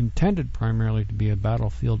intended primarily to be a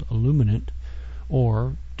battlefield illuminant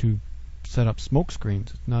or to set up smoke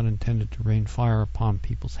screens. It's not intended to rain fire upon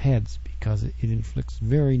people's heads because it inflicts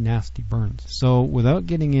very nasty burns. So without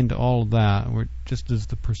getting into all of that, just as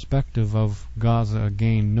the perspective of Gaza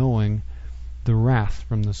again, knowing the wrath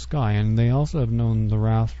from the sky, and they also have known the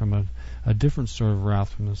wrath from a different sort of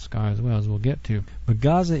wrath from the sky as well, as we'll get to. But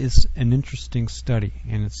Gaza is an interesting study,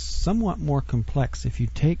 and it's somewhat more complex if you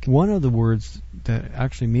take one of the words that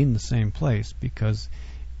actually mean the same place, because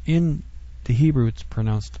in the Hebrew it's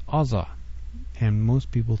pronounced Azza, and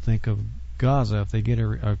most people think of Gaza. If they get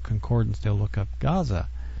a concordance, they'll look up Gaza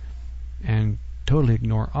and totally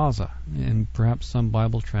ignore Azza. And perhaps some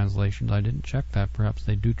Bible translations, I didn't check that, perhaps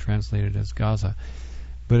they do translate it as Gaza.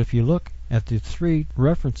 But if you look at the 3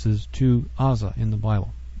 references to Azza in the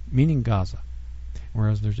Bible, meaning Gaza,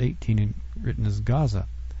 whereas there's 18 written as Gaza.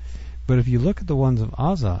 But if you look at the ones of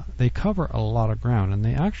Azza, they cover a lot of ground, and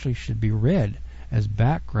they actually should be read as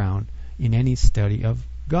background in any study of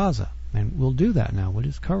Gaza. And we'll do that now. We'll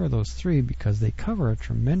just cover those 3 because they cover a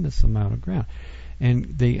tremendous amount of ground.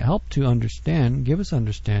 And they help to understand, give us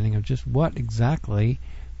understanding of just what exactly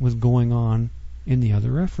was going on in the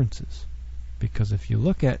other references. Because if you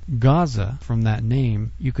look at Gaza from that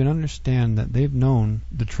name, you can understand that they've known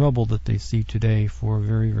the trouble that they see today for a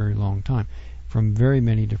very, very long time from very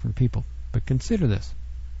many different people. But consider this.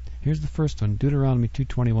 Here's the first one, Deuteronomy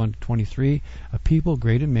 2:21-23. A people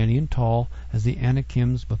great and many and tall as the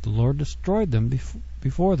Anakims, but the Lord destroyed them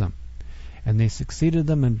before them. And they succeeded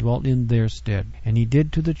them and dwelt in their stead. And he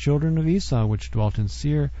did to the children of Esau which dwelt in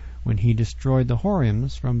Seir, when he destroyed the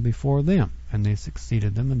Horims from before them. And they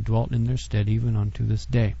succeeded them and dwelt in their stead even unto this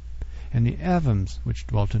day. And the Evims which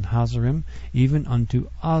dwelt in Hazarim, even unto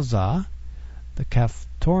Azza, the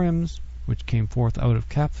Caphtorims which came forth out of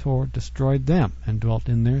Caphtor, destroyed them and dwelt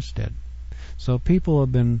in their stead. So people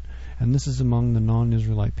have been, and this is among the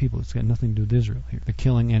non-Israelite people. It's got nothing to do with Israel here. The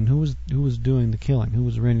killing, and who was doing the killing? Who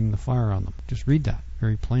was raining the fire on them? Just read that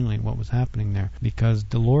very plainly, what was happening there. Because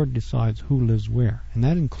the Lord decides who lives where. And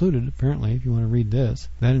that included, apparently, if you want to read this,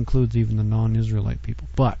 that includes even the non-Israelite people.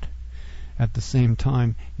 But at the same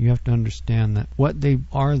time, you have to understand that what they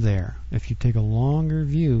are there, if you take a longer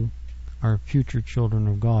view, are future children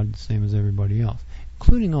of God, the same as everybody else,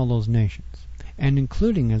 including all those nations. And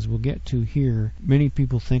including, as we'll get to here, many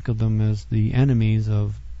people think of them as the enemies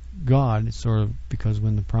of God, sort of, because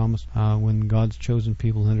when when God's chosen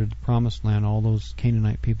people entered the promised land, all those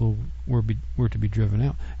Canaanite people were to be driven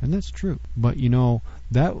out. And that's true. But you know,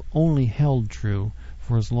 that only held true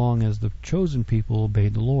for as long as the chosen people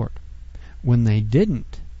obeyed the Lord. When they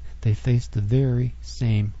didn't, they faced the very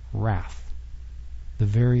same wrath, the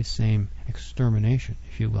very same extermination,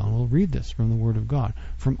 if you will. And we'll read this from the Word of God,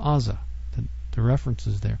 from Azza, the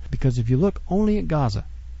references there. Because if you look only at Gaza,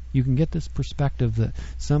 you can get this perspective that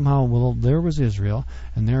somehow, well, there was Israel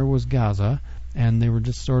and there was Gaza, and they were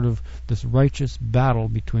just sort of this righteous battle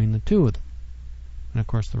between the two of them. And of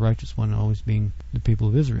course the righteous one always being the people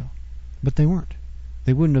of Israel. But they weren't.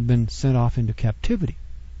 They wouldn't have been sent off into captivity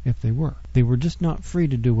if they were. They were just not free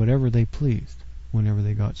to do whatever they pleased whenever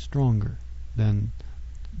they got stronger than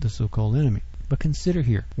the so-called enemy. But consider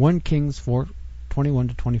here, 1 Kings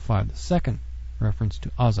 4:21-25, the second reference to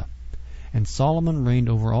Azza. And Solomon reigned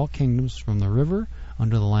over all kingdoms from the river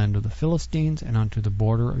unto the land of the Philistines and unto the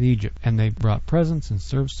border of Egypt. And they brought presents and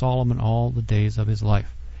served Solomon all the days of his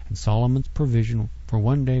life. And Solomon's provision for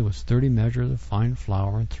one day was 30 measures of fine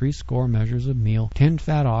flour, and 60 measures of meal, 10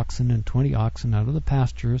 fat oxen, and 20 oxen out of the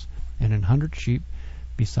pastures, and 100 sheep,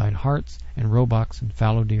 beside harts, and roebucks, and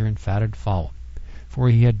fallow deer, and fatted fowl. For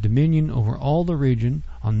he had dominion over all the region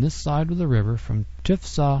on this side of the river, from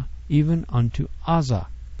Tiphsah even unto Azza,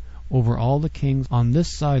 over all the kings on this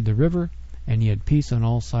side the river, and he had peace on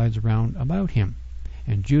all sides round about him.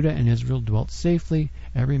 And Judah and Israel dwelt safely,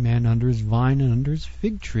 every man under his vine and under his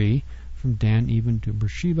fig tree, from Dan even to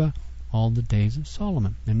Beersheba, all the days of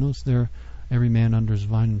Solomon. And notice there, every man under his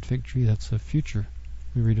vine and fig tree, that's a future.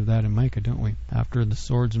 We read of that in Micah, don't we? After the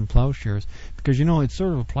swords and plowshares. Because, you know, it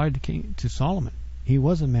sort of applied to Solomon. He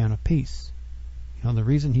was a man of peace. You know, the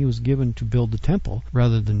reason he was given to build the temple,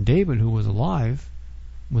 rather than David, who was alive,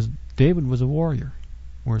 was David was a warrior,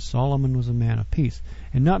 whereas Solomon was a man of peace.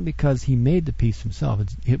 And not because he made the peace himself.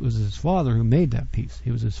 It was his father who made that peace.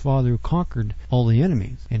 It was his father who conquered all the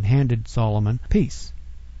enemies and handed Solomon peace.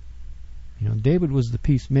 You know, David was the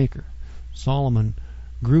peacemaker. Solomon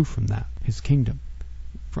grew from that, his kingdom,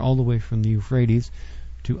 for all the way from the Euphrates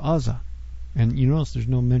to Azza. And you notice there's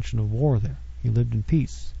no mention of war there. He lived in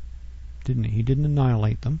peace, didn't he? He didn't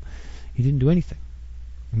annihilate them. He didn't do anything.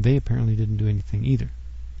 And they apparently didn't do anything either.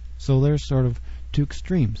 So there's sort of two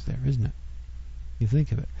extremes there, isn't it? You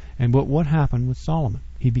think of it. And what happened with Solomon?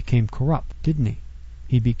 He became corrupt, didn't he?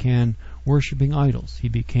 He began worshipping idols. He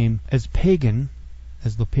became as pagan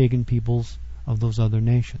as the pagan peoples of those other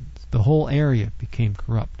nations. The whole area became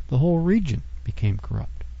corrupt. The whole region became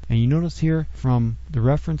corrupt. And you notice here from the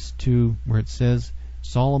reference to where it says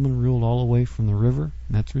Solomon ruled all the way from the river, and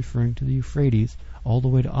that's referring to the Euphrates, all the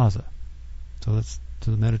way to Gaza. So that's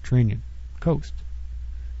to the Mediterranean coast.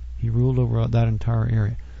 He ruled over that entire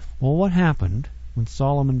area. Well, what happened when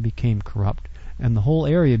Solomon became corrupt and the whole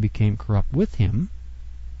area became corrupt with him?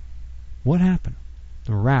 What happened?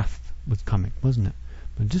 The wrath was coming, wasn't it?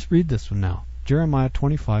 But just read this one now. Jeremiah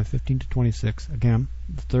 25:15-26, again,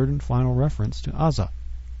 the third and final reference to Gaza.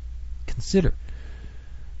 Consider,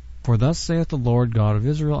 for thus saith the Lord God of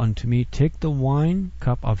Israel unto me, take the wine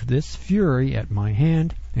cup of this fury at my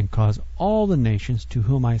hand, and cause all the nations to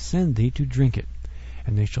whom I send thee to drink it.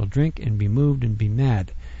 And they shall drink and be moved and be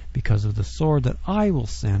mad, because of the sword that I will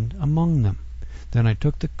send among them. Then I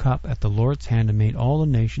took the cup at the Lord's hand, and made all the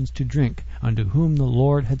nations to drink, unto whom the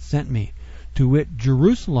Lord had sent me, to wit,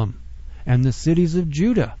 Jerusalem, and the cities of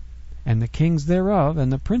Judah, and the kings thereof,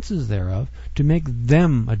 and the princes thereof, to make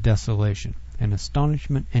them a desolation, an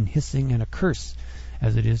astonishment, and hissing, and a curse,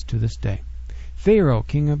 as it is to this day. Pharaoh,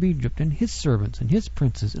 king of Egypt, and his servants, and his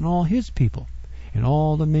princes, and all his people, and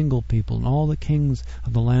all the mingled people, and all the kings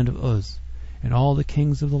of the land of Uz, and all the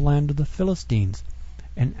kings of the land of the Philistines,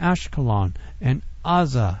 and Ashkelon, and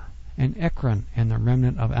Gaza, and Ekron, and the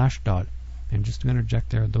remnant of Ashdod. And just to interject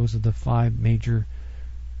there, those are the 5 major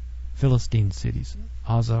Philistine cities.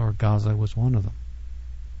 Gaza or Gaza was one of them.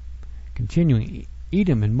 Continuing,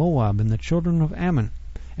 Edom and Moab, and the children of Ammon,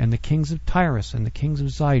 and the kings of Tyrus, and the kings of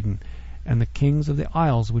Zidon, and the kings of the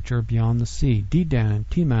isles which are beyond the sea, Dedan, and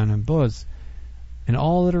Teman, and Buz, and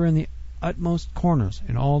all that are in the utmost corners,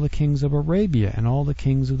 and all the kings of Arabia, and all the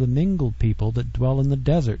kings of the mingled people that dwell in the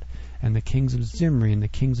desert, and the kings of Zimri, and the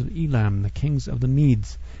kings of Elam, and the kings of the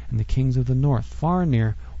Medes, and the kings of the north, far and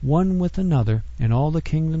near, one with another, and all the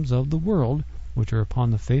kingdoms of the world, which are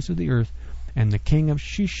upon the face of the earth, and the king of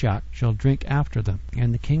Sheshach shall drink after them.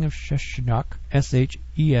 And the king of Sheshach,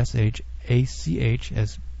 Sheshach,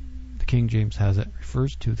 as the King James has it,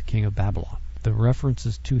 refers to the king of Babylon. The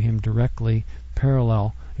references to him directly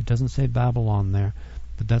parallel. It doesn't say Babylon there,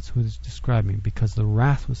 but that's who it's describing, because the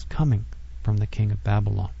wrath was coming from the king of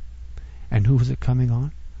Babylon. And who was it coming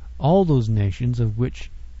on? All those nations, of which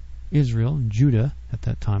Israel and Judah, at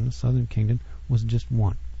that time, the southern kingdom, was just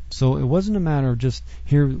one. So it wasn't a matter of just,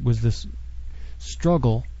 here was this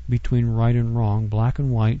struggle between right and wrong, black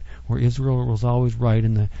and white, where Israel was always right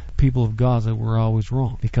and the people of Gaza were always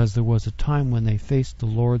wrong, because there was a time when they faced the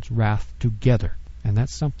Lord's wrath together. And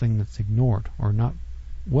that's something that's ignored or not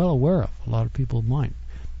well aware of, a lot of people mind.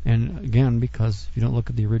 And again, because if you don't look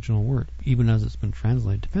at the original word, even as it's been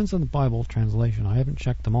translated, depends on the Bible translation. I haven't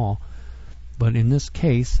checked them all. But in this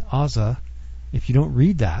case, Gaza, if you don't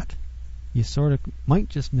read that, you sort of might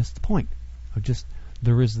just miss the point of just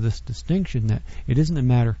there is this distinction that it isn't a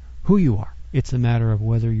matter who you are. It's a matter of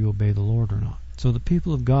whether you obey the Lord or not. So the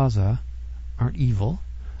people of Gaza aren't evil.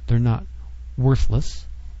 They're not worthless.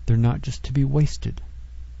 They're not just to be wasted.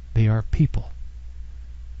 They are people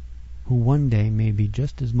who one day may be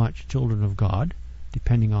just as much children of God,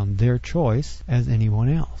 depending on their choice, as anyone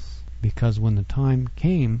else. Because when the time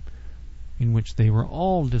came in which they were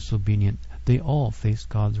all disobedient, they all faced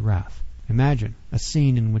God's wrath. Imagine a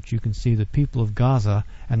scene in which you can see the people of Gaza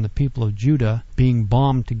and the people of Judah being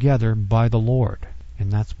bombed together by the Lord.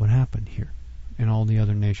 And that's what happened here. And all the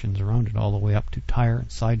other nations around it, all the way up to Tyre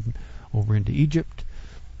and Sidon, over into Egypt,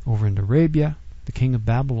 over into Arabia. The king of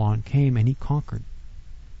Babylon came and he conquered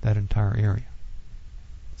that entire area.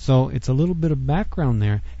 So it's a little bit of background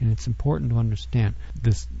there, and it's important to understand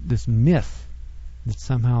this myth that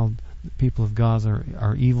somehow the people of Gaza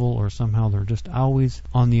are evil, or somehow they're just always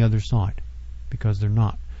on the other side, because they're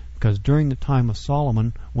not. Because during the time of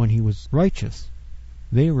Solomon, when he was righteous,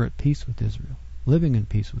 they were at peace with Israel, living in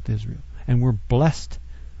peace with Israel, and were blessed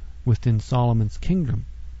within Solomon's kingdom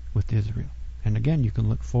with Israel. And again, you can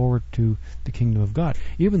look forward to the kingdom of God.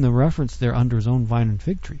 Even the reference there under his own vine and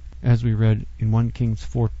fig tree, as we read in 1 Kings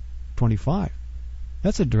 4:25.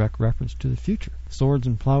 That's a direct reference to the future. Swords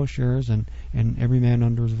and plowshares and every man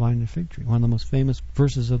under his vine and fig tree. One of the most famous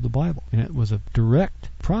verses of the Bible. And it was a direct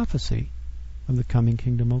prophecy of the coming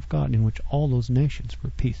kingdom of God, in which all those nations were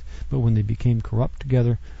at peace. But when they became corrupt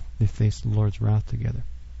together, they faced the Lord's wrath together.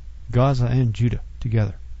 Gaza and Judah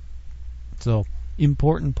together. So,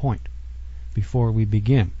 important point before we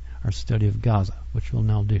begin our study of Gaza, which we'll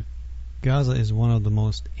now do. Gaza is one of the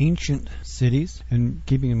most ancient cities, and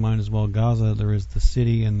keeping in mind as well, Gaza, there is the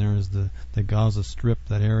city and there is the Gaza Strip,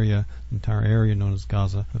 that area, entire area known as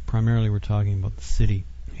Gaza, but primarily we're talking about the city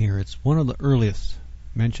here. It's one of the earliest,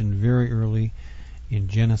 mentioned very early in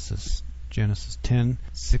Genesis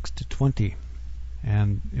 10:6-20.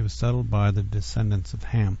 and it was settled by the descendants of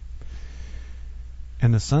Ham.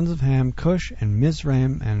 And the sons of Ham, Cush and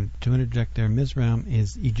Mizraim, and to interject there, Mizraim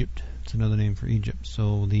is Egypt. It's another name for Egypt.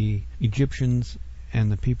 So the Egyptians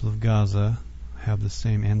and the people of Gaza have the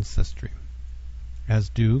same ancestry, as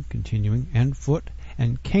do, continuing, and Phut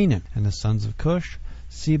and Canaan, and the sons of Cush,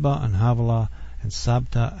 Seba and Havilah, and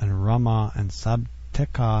Sabta and Ramah and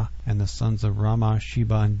Sabteka, and the sons of Ramah,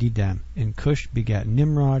 Sheba and Dedan. And Cush begat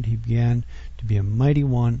Nimrod. He began to be a mighty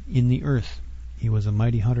one in the earth. He was a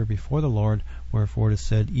mighty hunter before the Lord, wherefore it is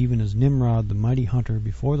said, even as Nimrod, the mighty hunter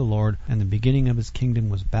before the Lord, and the beginning of his kingdom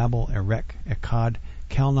was Babel, Erech, Akkad,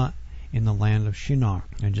 Calneh, in the land of Shinar.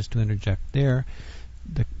 And just to interject there,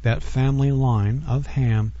 that family line of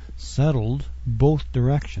Ham settled both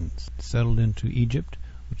directions. Settled into Egypt,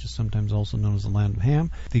 which is sometimes also known as the land of Ham.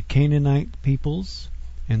 The Canaanite peoples,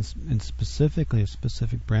 and specifically a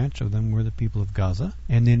specific branch of them, were the people of Gaza.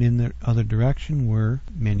 And then in the other direction were,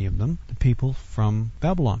 many of them, the people from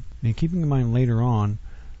Babylon. And keeping in mind later on,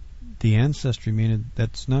 the ancestry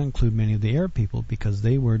does not include many of the Arab people, because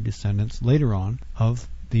they were descendants later on of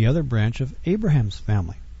the other branch of Abraham's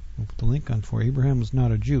family. We'll put the link on for Abraham was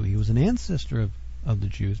not a Jew. He was an ancestor of the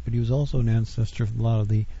Jews, but he was also an ancestor of a lot of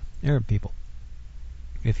the Arab people.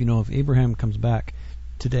 If Abraham comes back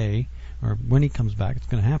today, or when he comes back, it's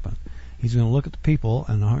going to happen. He's going to look at the people,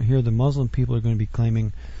 and here the Muslim people are going to be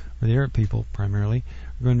claiming, or the Arab people primarily,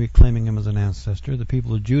 are going to be claiming him as an ancestor. The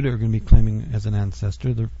people of Judah are going to be claiming as an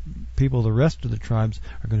ancestor. The people of the rest of the tribes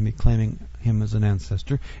are going to be claiming him as an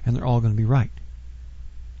ancestor, and they're all going to be right,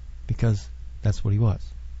 because that's what he was.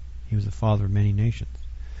 He was the father of many nations.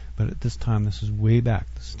 But at this time, this is way back.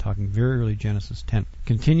 This is talking very early Genesis 10.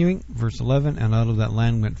 Continuing, verse 11, and out of that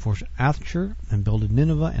land went forth Athshur, and builded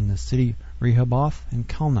Nineveh, and the city Rehoboth, and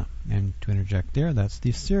Calneh. And to interject there, that's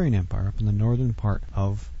the Assyrian Empire up in the northern part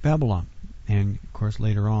of Babylon. And, of course,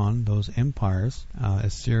 later on, those empires,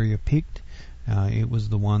 Assyria peaked. It was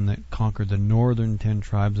the one that conquered the northern 10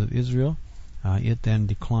 tribes of Israel. It then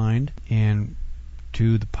declined, and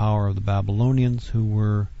to the power of the Babylonians, who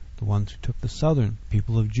were the ones who took the southern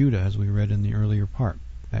people of Judah, as we read in the earlier part.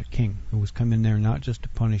 That king who was coming there not just to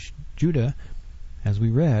punish Judah, as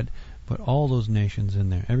we read, but all those nations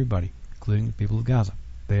in there, everybody, including the people of Gaza.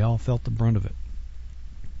 They all felt the brunt of it.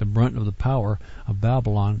 The brunt of the power of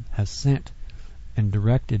Babylon has sent and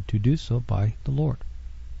directed to do so by the Lord.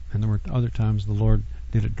 And there were other times the Lord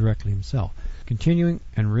did it directly himself. Continuing,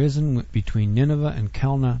 and risen between Nineveh and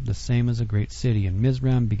Calneh, the same as a great city. And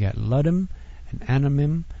Mizraim begat Ludim, and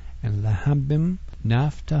Anamim, and Lahabim,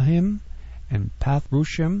 Naphtahim, and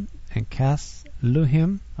Pathrushim, and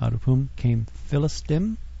Casluhim, out of whom came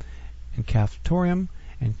Philistim, and Caphtorim,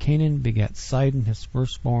 and Canaan begat Sidon, his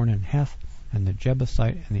firstborn, and Heth, and the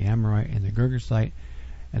Jebusite, and the Amorite, and the Girgashite,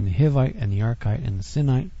 and the Hivite, and the Archite, and the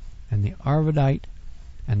Sinite, and the Arvadite,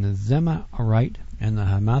 and the Zemarite, and the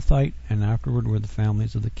Hamathite, and afterward were the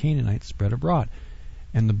families of the Canaanites spread abroad.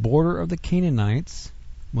 And the border of the Canaanites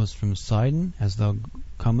was from Sidon, as thou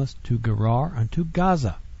comest to Gerar, unto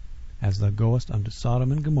Gaza, as thou goest unto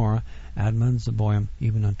Sodom and Gomorrah, Admah and Zeboim,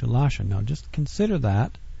 even unto Lasha. Now just consider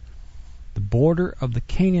that. The border of the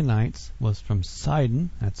Canaanites was from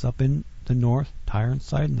Sidon, that's up in the north, Tyre and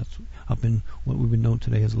Sidon, that's up in what we would know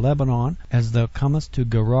today as Lebanon, as thou comest to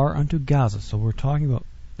Gerar unto Gaza. So we're talking about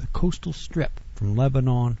the coastal strip from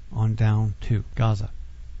Lebanon on down to Gaza.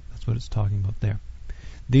 That's what it's talking about there.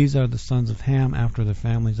 These are the sons of Ham, after their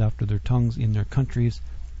families, after their tongues, in their countries,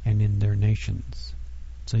 and in their nations.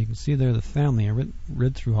 So you can see there the family. I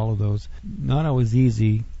read through all of those. Not always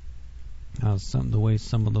easy, the way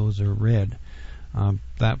some of those are read.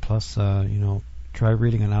 That plus, try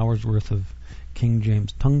reading an hour's worth of King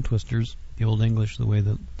James tongue twisters. The Old English, the way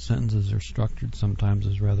the sentences are structured sometimes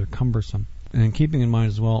is rather cumbersome. And then keeping in mind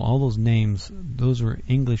as well, all those names, those are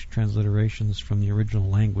English transliterations from the original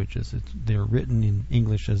languages. They're written in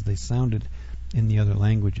English as they sounded in the other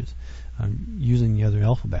languages, using the other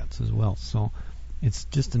alphabets as well. So it's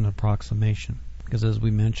just an approximation. Because as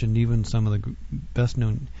we mentioned, even some of the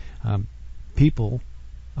best-known people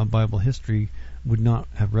of Bible history would not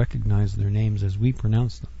have recognized their names as we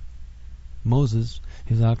pronounce them. Moses,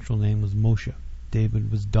 his actual name was Moshe.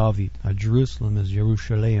 David was David. Jerusalem is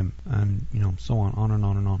Jerusalem, and so on and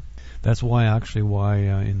on and on. That's why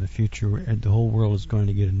in the future the whole world is going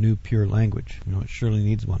to get a new pure language. It surely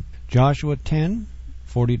needs one. Joshua 10,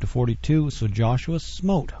 40-42. So Joshua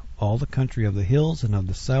smote all the country of the hills and of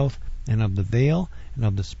the south and of the vale and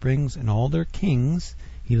of the springs and all their kings.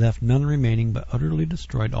 He left none remaining, but utterly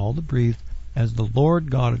destroyed all the breathed, as the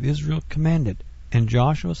Lord God of Israel commanded. And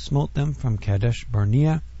Joshua smote them from Kadesh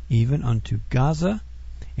Barnea even unto Gaza,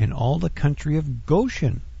 and all the country of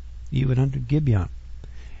Goshen, even unto Gibeon.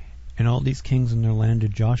 And all these kings in their land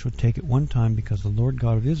did Joshua take at one time, because the Lord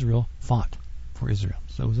God of Israel fought for Israel.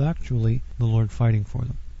 So it was actually the Lord fighting for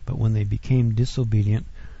them. But when they became disobedient,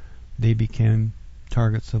 they became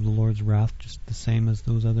targets of the Lord's wrath, just the same as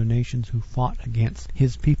those other nations who fought against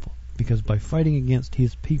his people. Because by fighting against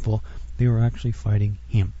his people, they were actually fighting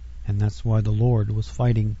him. And that's why the Lord was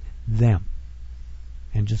fighting them.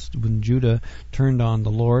 And just when Judah turned on the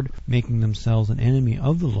Lord, making themselves an enemy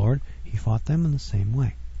of the Lord, he fought them in the same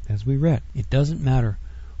way. As we read, it doesn't matter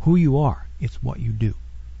who you are, it's what you do.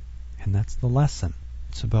 And that's the lesson.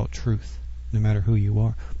 It's about truth, no matter who you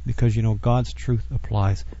are. Because, God's truth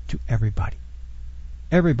applies to everybody.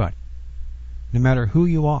 Everybody. No matter who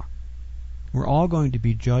you are. We're all going to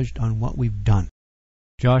be judged on what we've done.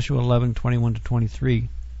 Joshua 11:21-23.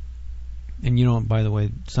 And by the way,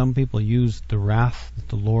 some people use the wrath that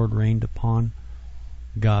the Lord rained upon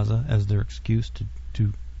Gaza as their excuse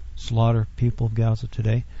to slaughter people of Gaza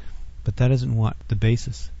today. But that isn't what the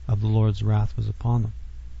basis of the Lord's wrath was upon them.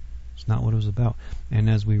 It's not what it was about. And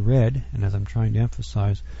as we read, and as I'm trying to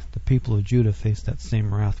emphasize, the people of Judah faced that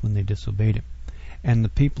same wrath when they disobeyed him. And the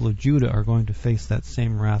people of Judah are going to face that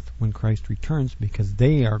same wrath when Christ returns, because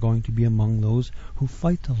they are going to be among those who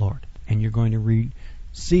fight the Lord. And you're going to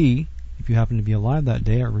see, if you happen to be alive that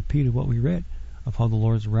day, a repeat of what we read, of how the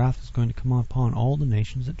Lord's wrath is going to come upon all the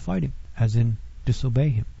nations that fight him, as in disobey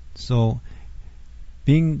him. So,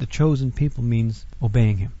 being the chosen people means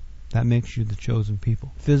obeying him. That makes you the chosen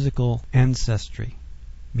people. Physical ancestry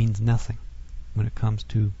means nothing when it comes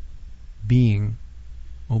to being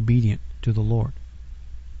obedient to the Lord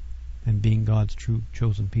and being God's true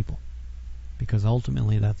chosen people, because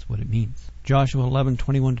ultimately that's what it means. Joshua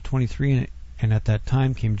 11:21-23, and at that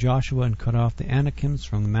time came Joshua and cut off the Anakims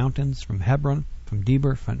from the mountains, from Hebron, from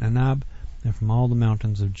Debir, from Anab, and from all the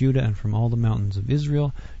mountains of Judah, and from all the mountains of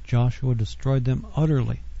Israel. Joshua destroyed them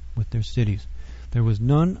utterly with their cities. There was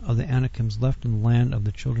none of the Anakims left in the land of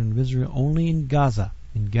the children of Israel, only in Gaza,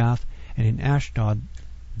 in Gath, and in Ashdod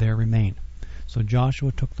there remained. So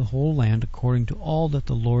Joshua took the whole land according to all that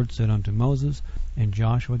the Lord said unto Moses, and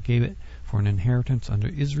Joshua gave it for an inheritance unto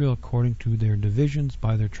Israel according to their divisions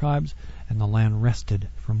by their tribes, and the land rested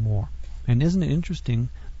from war. And isn't it interesting?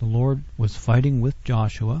 The Lord was fighting with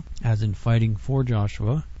Joshua, as in fighting for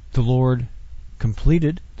Joshua. The Lord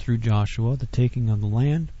completed through Joshua the taking of the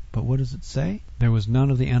land, but what does it say? There was none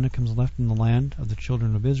of the Anakims left in the land of the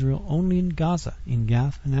children of Israel, only in Gaza, in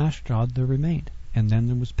Gath and Ashdod there remained. And then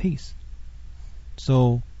there was peace.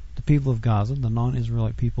 So the people of Gaza, the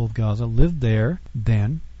non-Israelite people of Gaza, lived there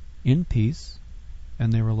then in peace,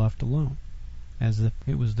 and they were left alone, as if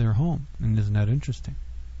it was their home. And isn't that interesting?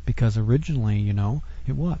 Because originally,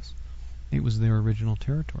 it was. It was their original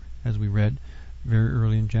territory, as we read very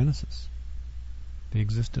early in Genesis. They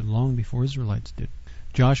existed long before Israelites did.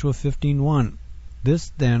 Joshua 15:1.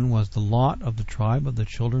 This then was the lot of the tribe of the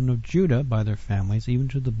children of Judah by their families, even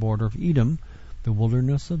to the border of Edom, the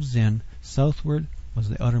wilderness of Zin. Southward was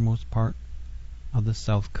the uttermost part of the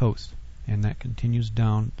south coast. And that continues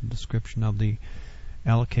down the description of the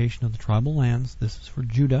allocation of the tribal lands. This is for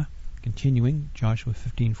Judah. Continuing, Joshua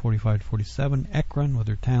 15:45-47, Ekron with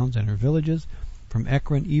her towns and her villages, from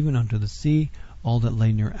Ekron even unto the sea, all that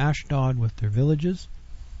lay near Ashdod with their villages,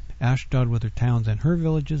 Ashdod with her towns and her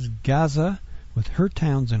villages, Gaza with her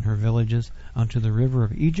towns and her villages, unto the river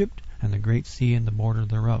of Egypt, and the great sea and the border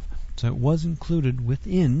thereof. So it was included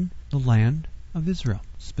within the land of Israel,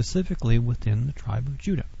 specifically within the tribe of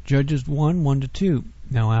Judah. Judges 1:1-2.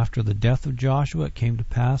 Now after the death of Joshua it came to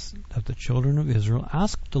pass that the children of Israel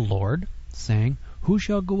asked the Lord, saying, Who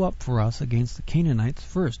shall go up for us against the Canaanites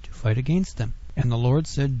first, to fight against them? And the Lord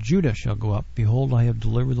said, Judah shall go up. Behold, I have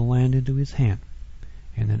delivered the land into his hand.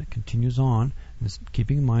 And then it continues on. And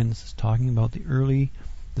keeping in mind, this is talking about the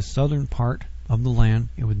southern part of the land.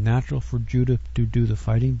 It was natural for Judah to do the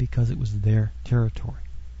fighting because it was their territory.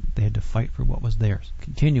 They had to fight for what was theirs.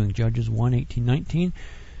 Continuing, Judges 1:18-19.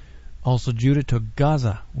 Also Judah took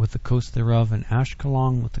Gaza with the coast thereof, and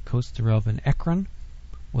Ashkelon with the coast thereof, and Ekron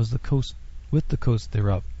was the coast with the coast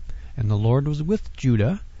thereof. And the Lord was with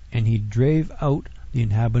Judah, and he drave out the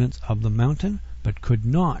inhabitants of the mountain, but could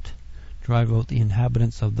not drive out the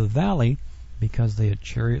inhabitants of the valley, because they had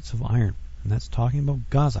chariots of iron. And that's talking about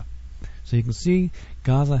Gaza. So you can see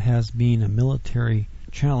Gaza has been a military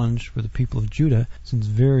challenge for the people of Judah since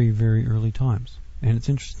very, very early times. And it's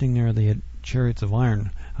interesting there they had chariots of iron.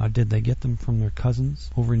 Did they get them from their cousins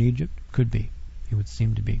over in Egypt? Could be. It would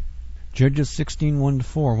seem to be. Judges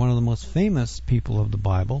 16:1-4, one of the most famous people of the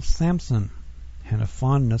Bible, Samson, had a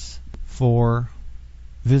fondness for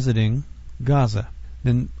visiting Gaza.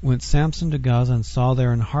 Then went Samson to Gaza, and saw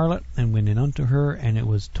there an harlot, and went in unto her, and it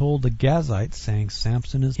was told the Gazites, saying,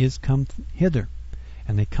 Samson is come hither.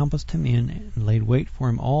 And they compassed him in, and laid wait for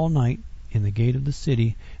him all night in the gate of the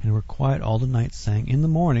city, and were quiet all the night, saying, In the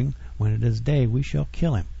morning, when it is day, we shall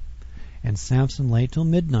kill him. And Samson lay till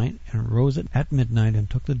midnight, and arose at midnight, and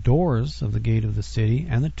took the doors of the gate of the city,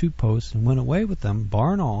 and the 2 posts, and went away with them,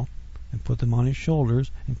 bar and all, and put them on his shoulders,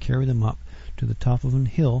 and carried them up to the top of an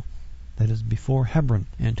hill that is before Hebron.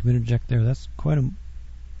 And to interject there, that's quite a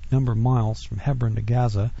number of miles from Hebron to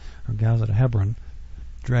Gaza, or Gaza to Hebron,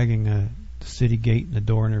 dragging the city gate and the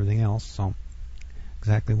door and everything else. So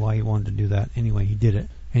exactly why he wanted to do that. Anyway, he did it,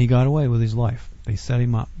 and he got away with his life. They set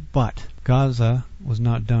him up. But Gaza was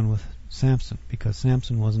not done with Samson, because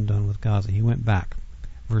Samson wasn't done with Gaza. He went back.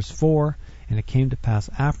 Verse 4, And it came to pass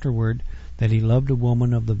afterward that he loved a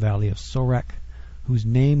woman of the valley of Sorek, whose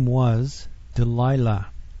name was Delilah.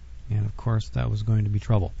 And of course that was going to be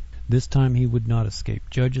trouble. This time he would not escape.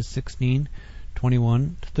 Judges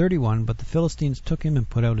 16:21-31. But the Philistines took him, and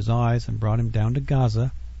put out his eyes, and brought him down to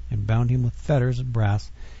Gaza, and bound him with fetters of brass,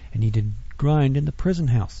 and he did grind in the prison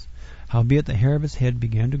house. Howbeit the hair of his head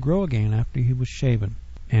began to grow again after he was shaven.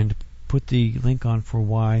 And put the link on for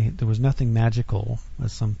why there was nothing magical,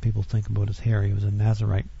 as some people think about his hair. He was a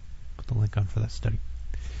Nazarite. Put the link on for that study.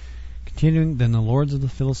 Continuing, then the lords of the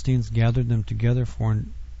Philistines gathered them together for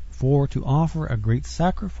to offer a great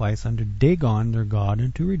sacrifice unto Dagon their god,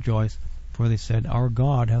 and to rejoice, for they said, Our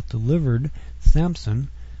God hath delivered Samson,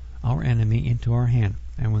 our enemy, into our hand.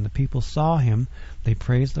 And when the people saw him, they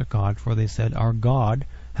praised their God, for they said, Our God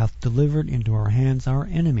hath delivered into our hands our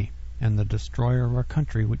enemy, and the destroyer of our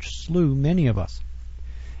country, which slew many of us.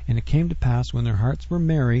 And it came to pass, when their hearts were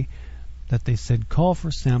merry, that they said, Call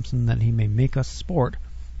for Samson, that he may make us sport.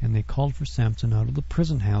 And they called for Samson out of the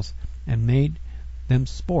prison house, and made them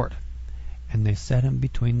sport, and they set him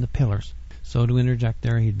between the pillars. So to interject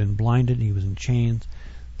there, he'd been blinded, he was in chains.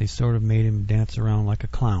 They sort of made him dance around like a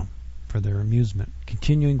clown for their amusement.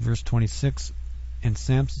 Continuing, verse 26, And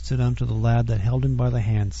Samson said unto the lad that held him by the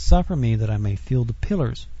hand, Suffer me that I may feel the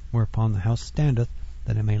pillars whereupon the house standeth,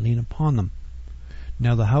 that I may lean upon them.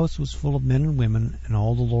 Now the house was full of men and women, and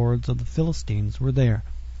all the lords of the Philistines were there.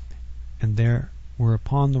 And there were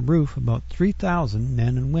upon the roof about 3,000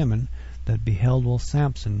 men and women, that beheld while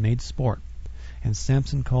Samson made sport. And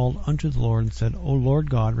Samson called unto the Lord, and said, O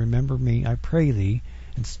Lord God, remember me, I pray thee,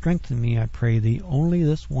 and strengthen me, I pray thee, only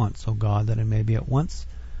this once, O God, that I may be at once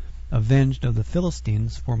avenged of the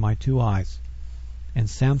Philistines for my 2 eyes. And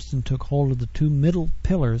Samson took hold of the 2 middle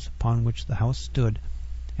pillars upon which the house stood,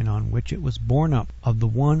 and on which it was borne up, of the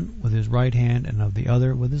one with his right hand, and of the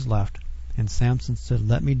other with his left. And Samson said,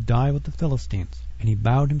 Let me die with the Philistines. And he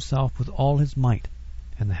bowed himself with all his might.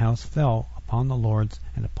 And the house fell upon the lords,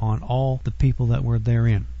 and upon all the people that were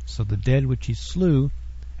therein. So the dead which he slew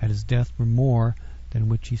at his death were more than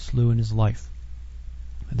which he slew in his life.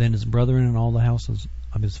 And then his brethren and all the houses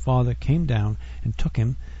of his father came down, and took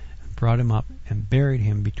him, and brought him up, and buried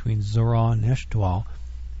him between Zorah and Eshtaol,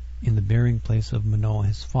 in the burying place of Manoah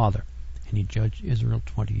his father. And he judged Israel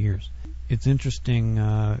 20 years. It's interesting,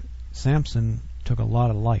 Samson took a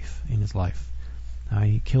lot of life in his life.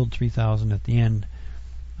 He killed 3,000 at the end,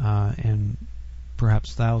 and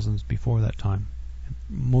perhaps thousands before that time,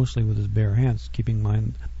 mostly with his bare hands, keeping in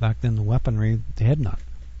mind back then the weaponry, they had none,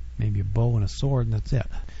 maybe a bow and a sword, and that's it.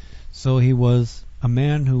 So he was a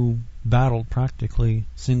man who battled practically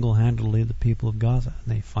single-handedly the people of Gaza,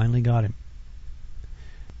 and they finally got him.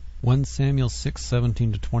 1 Samuel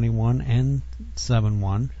 6:17-21 and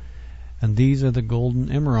 7:1. And these are the golden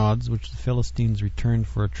emerods which the Philistines returned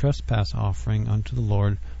for a trespass offering unto the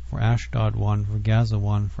Lord, for Ashdod 1, for Gaza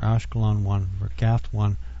 1, for Ashkelon 1, for Gath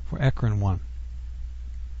 1, for Ekron 1.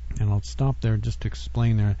 And I'll stop there just to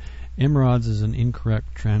explain there. Emerods is an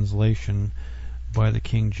incorrect translation by the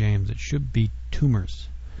King James. It should be tumors,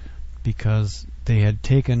 because they had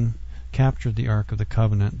captured the Ark of the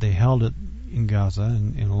Covenant. They held it in Gaza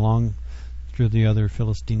and along through the other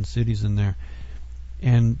Philistine cities in there.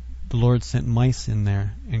 And the Lord sent mice in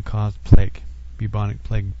there and caused plague, bubonic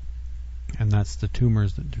plague. And that's the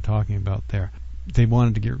tumors that they're talking about there. They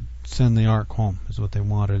wanted to send the Ark home, is what they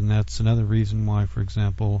wanted. And that's another reason why, for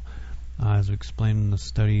example, as we explained in the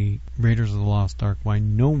study, Raiders of the Lost Ark, why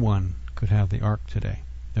no one could have the Ark today.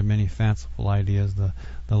 There are many fanciful ideas. The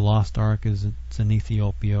Lost Ark it's in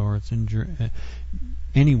Ethiopia, or it's in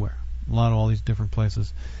anywhere. A lot of all these different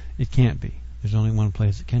places. It can't be. There's only one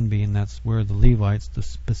place it can be, and that's where the Levites, the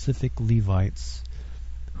specific Levites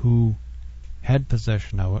who had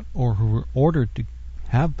possession of it, or who were ordered to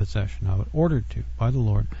have possession of it, ordered to by the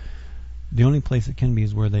Lord, the only place it can be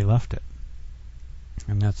is where they left it.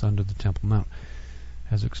 and that's under the Temple Mount,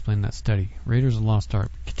 as explained in that study. Raiders of the Lost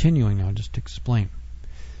Ark. Continuing now, just to explain.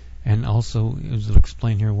 And also, it will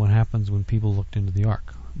explain here what happens when people looked into the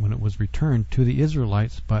ark. When it was returned to the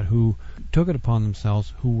Israelites, but who took it upon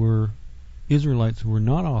themselves, who were Israelites who were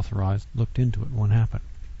not authorized, looked into it. What happened?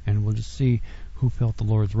 And we'll just see who felt the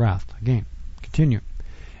Lord's wrath. Again, continue.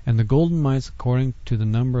 And the golden mice, according to the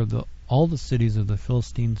number of all the cities of the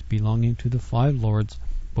Philistines belonging to the 5 lords,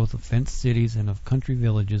 both of fenced cities and of country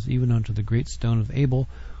villages, even unto the great stone of Abel,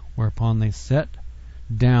 whereupon they set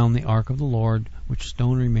down the ark of the Lord, which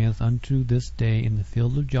stone remaineth unto this day in the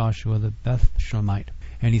field of Joshua the Bethshemite.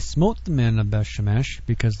 And he smote the men of Bethshemesh,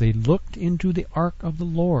 because they looked into the ark of the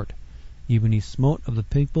Lord. Even he smote of the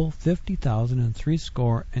people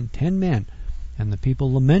 50,010 men. And the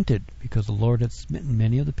people lamented, because the Lord had smitten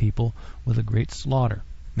many of the people with a great slaughter.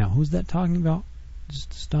 Now, who's that talking about?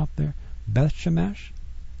 Just to stop there. Bethshemesh?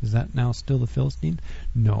 Is that now still the Philistines?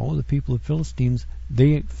 No, the people of Philistines,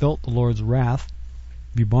 they felt the Lord's wrath.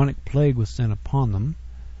 Bubonic plague was sent upon them.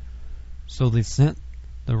 So they sent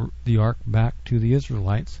the ark back to the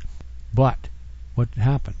Israelites. But what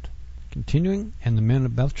happened? Continuing, and the men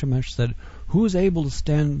of Bethshemesh said, Who is able to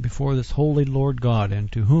stand before this holy Lord God,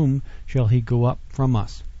 and to whom shall he go up from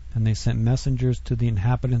us? And they sent messengers to the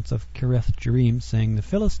inhabitants of Kiriath-Jearim, saying, The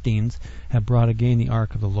Philistines have brought again the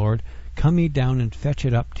ark of the Lord. Come ye down and fetch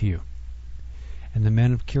it up to you. And the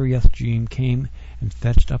men of Kiriath-Jearim came and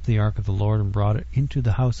fetched up the ark of the Lord, and brought it into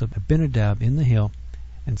the house of Abinadab in the hill,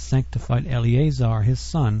 and sanctified Eleazar his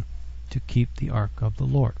son to keep the ark of the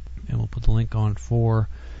Lord. And we'll put the link on for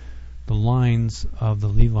the lines of the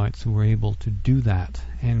Levites who were able to do that.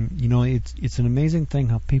 And you know, it's an amazing thing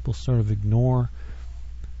how people sort of ignore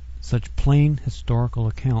such plain historical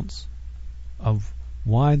accounts of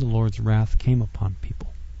why the Lord's wrath came upon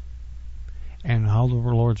people, and how the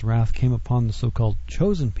Lord's wrath came upon the so-called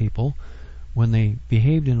chosen people when they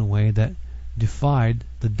behaved in a way that defied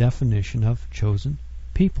the definition of chosen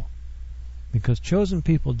people. Because chosen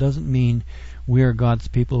people doesn't mean we are God's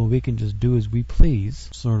people, we can just do as we please,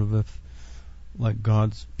 sort of if like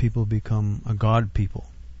God's people become a God people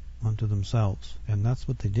unto themselves. And that's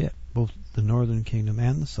what they did, both the northern kingdom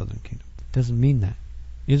and the southern kingdom. It doesn't mean that.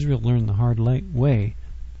 Israel learned the hard way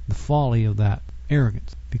the folly of that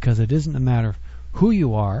arrogance, because it isn't a matter of who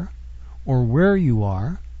you are or where you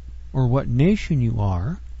are or what nation you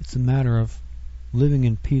are. It's a matter of living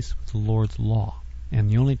in peace with the Lord's law. And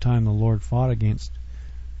the only time the Lord fought against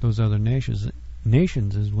those other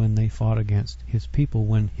nations is when they fought against his people,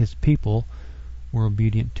 when his people were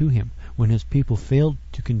obedient to him. When his people failed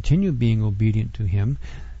to continue being obedient to him,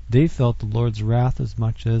 they felt the Lord's wrath as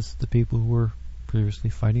much as the people who were previously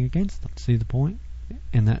fighting against them. See the point?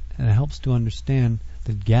 And that helps to understand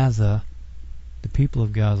that Gaza, the people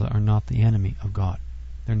of Gaza, are not the enemy of God.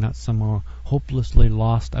 They're not some more hopelessly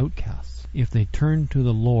lost outcasts. If they turn to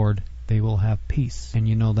the Lord, they will have peace. And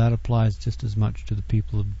you know, that applies just as much to the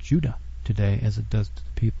people of Judah today as it does to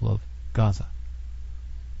the people of Gaza.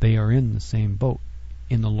 They are in the same boat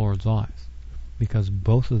in the Lord's eyes, because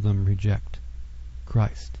both of them reject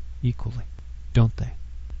Christ equally, don't they?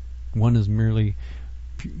 One is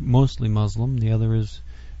mostly Muslim, the other is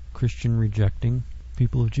Christian rejecting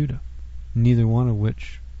people of Judah, neither one of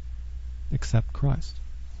which accept Christ.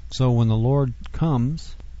 So when the Lord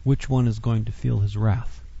comes, which one is going to feel his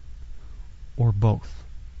wrath? Or both?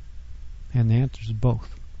 And the answer is both.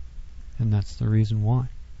 And that's the reason why.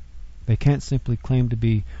 They can't simply claim to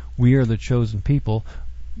be, we are the chosen people,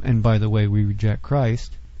 and by the way, we reject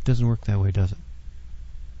Christ. It doesn't work that way, does it?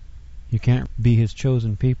 You can't be his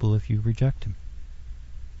chosen people if you reject him.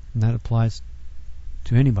 And that applies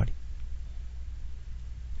to anybody.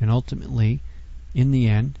 And ultimately, in the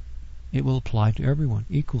end, it will apply to everyone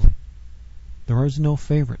equally. There is no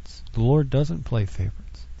favorites. The Lord doesn't play favorites.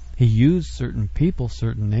 He used certain people,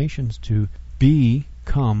 certain nations to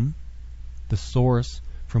become the source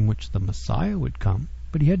from which the Messiah would come,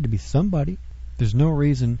 but he had to be somebody. There's no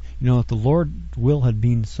reason, if the Lord's will had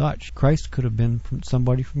been such, Christ could have been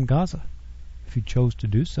somebody from Gaza, if he chose to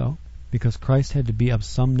do so, because Christ had to be of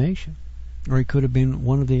some nation. Or he could have been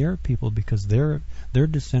one of the Arab people, because they're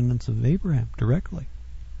descendants of Abraham directly.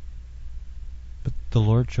 But the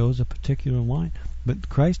Lord chose a particular line. But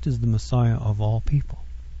Christ is the Messiah of all people.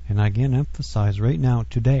 And I again emphasize right now,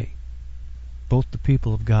 today, both the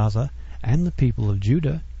people of Gaza and the people of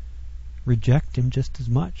Judah reject him just as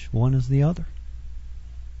much, one as the other.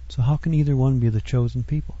 So how can either one be the chosen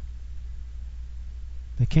people?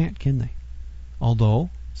 They can't, can they? Although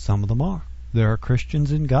some of them are. There are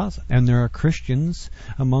Christians in Gaza, and there are Christians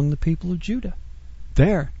among the people of Judah.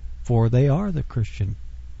 Therefore, they are the Christian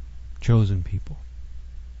chosen people.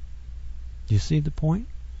 Do you see the point?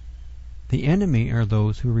 The enemy are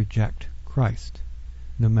those who reject Christ,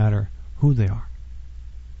 no matter who they are,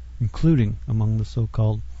 including among the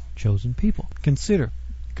so-called chosen people. Consider,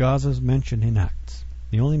 Gaza is mentioned in Acts,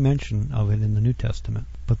 the only mention of it in the New Testament,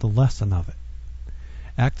 but the lesson of it.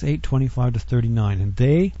 Acts 8:25-39, and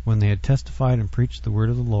they, when they had testified and preached the word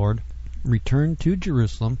of the Lord, returned to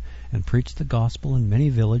Jerusalem and preached the gospel in many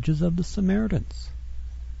villages of the Samaritans.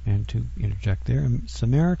 And to interject there,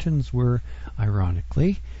 Samaritans were,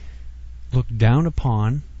 ironically, looked down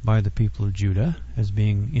upon by the people of Judah as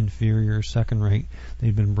being inferior or second-rate.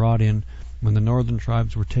 They'd been brought in when the northern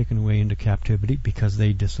tribes were taken away into captivity because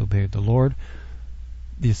they disobeyed the Lord.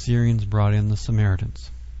 The Assyrians brought in the Samaritans,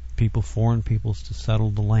 foreign peoples to settle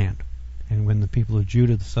the land. And when the people of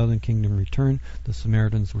Judah, the southern kingdom, returned, the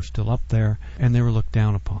Samaritans were still up there, and they were looked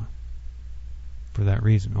down upon for that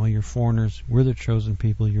reason. Oh, you're foreigners. We're the chosen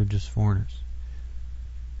people. You're just foreigners.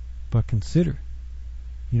 But consider,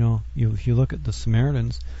 if you look at the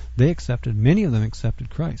Samaritans, many of them accepted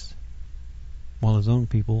Christ, while his own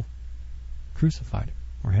people crucified him,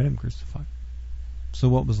 or had him crucified. So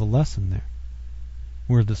what was the lesson there?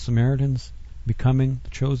 Were the Samaritans becoming the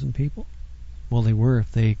chosen people? Well, they were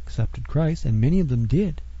if they accepted Christ, and many of them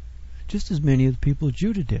did, just as many of the people of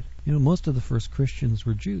Judah did. Most of the first Christians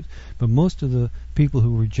were Jews, but most of the people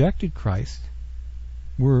who rejected Christ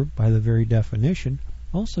were, by the very definition,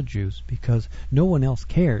 also Jews, because no one else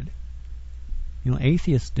cared.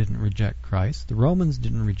 Atheists didn't reject Christ. The Romans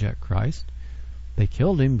didn't reject Christ. They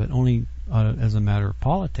killed him, but only as a matter of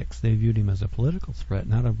politics. They viewed him as a political threat,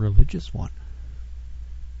 not a religious one.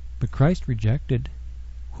 But Christ rejected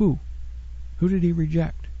who? Who did he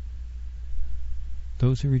reject?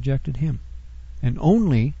 Those who rejected him. And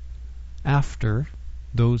only after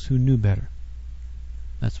those who knew better.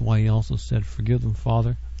 That's why he also said, "Forgive them,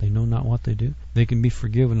 Father. They know not what they do." They can be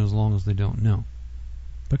forgiven as long as they don't know.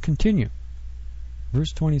 But continue.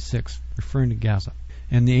 Verse 26, referring to Gaza.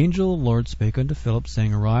 And the angel of the Lord spake unto Philip,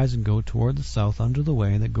 saying, Arise and go toward the south unto the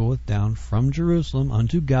way that goeth down from Jerusalem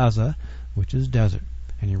unto Gaza, which is desert.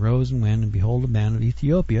 And he rose and went, and behold, a man of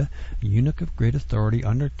Ethiopia, a eunuch of great authority,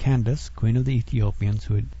 under Candace, queen of the Ethiopians,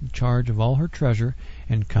 who had charge of all her treasure,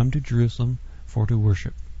 and come to Jerusalem for to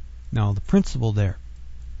worship. Now, the principle there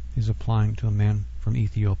is applying to a man from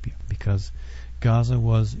Ethiopia, because Gaza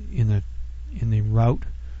was in the route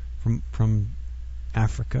from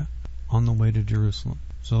Africa on the way to Jerusalem.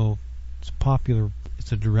 So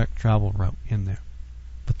it's a direct travel route in there.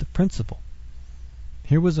 But the principle,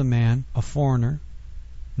 here was a man, a foreigner,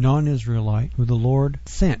 non-Israelite, who the Lord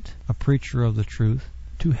sent, a preacher of the truth,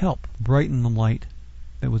 to help brighten the light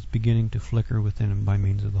that was beginning to flicker within him by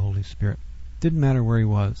means of the Holy Spirit. Didn't matter where he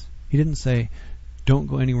was. He didn't say, don't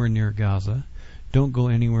go anywhere near Gaza. Don't go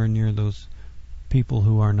anywhere near those people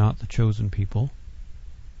who are not the chosen people.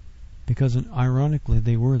 Because ironically,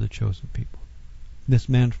 they were the chosen people. This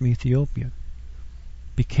man from Ethiopia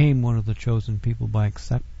became one of the chosen people by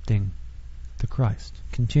accepting the Christ.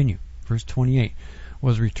 Continue. Verse 28.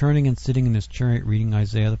 Was returning and sitting in his chariot reading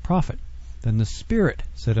Isaiah the prophet. Then the Spirit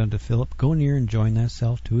said unto Philip, Go near and join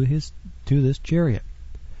thyself to this chariot.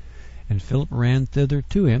 And Philip ran thither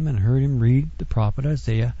to him, and heard him read the prophet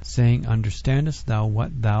Isaiah, saying, Understandest thou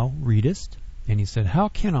what thou readest? And he said, How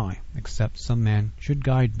can I, except some man should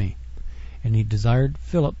guide me? And he desired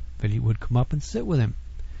Philip that he would come up and sit with him.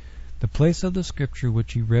 The place of the scripture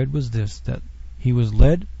which he read was this, that he was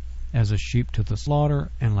led as a sheep to the slaughter,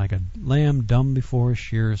 and like a lamb dumb before his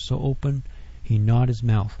shearers, so open he not his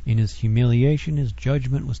mouth. In his humiliation his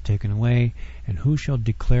judgment was taken away, and who shall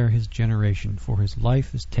declare his generation? For his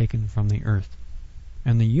life is taken from the earth.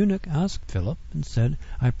 And the eunuch asked Philip, and said,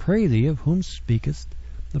 I pray thee, of whom speaketh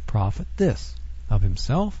the prophet this? Of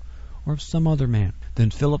himself, or of some other man?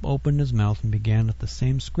 Then Philip opened his mouth, and began at the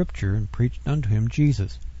same scripture, and preached unto him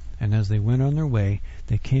Jesus. And as they went on their way,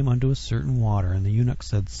 they came unto a certain water. And the eunuch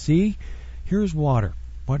said, See, here is water.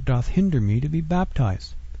 What doth hinder me to be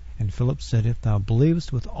baptized? And Philip said, If thou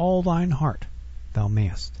believest with all thine heart, thou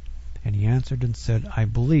mayest. And he answered and said, I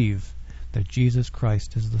believe that Jesus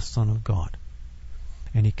Christ is the Son of God.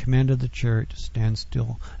 And he commanded the chariot to stand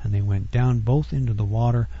still. And they went down both into the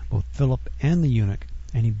water, both Philip and the eunuch,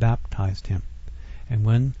 and he baptized him. And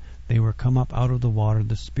when they were come up out of the water,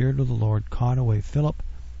 the Spirit of the Lord caught away Philip,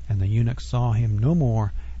 and the eunuch saw him no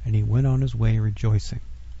more, and he went on his way rejoicing.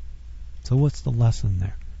 So what's the lesson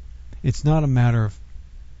there? It's not a matter of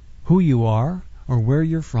who you are or where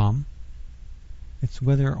you're from. It's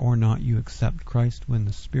whether or not you accept Christ when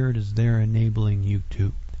the Spirit is there enabling you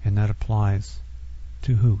to. And that applies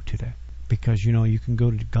to who today? Because, you can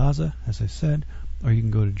go to Gaza, as I said, or you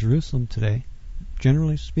can go to Jerusalem today,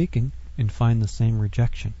 generally speaking, and find the same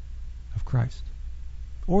rejection of Christ,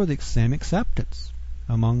 or the same acceptance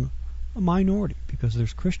among a minority, because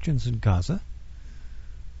there's Christians in Gaza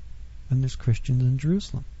and there's Christians in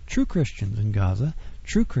Jerusalem. True Christians in Gaza,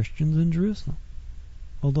 true Christians in Jerusalem,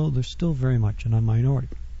 although they're still very much in a minority.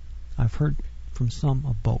 I've heard from some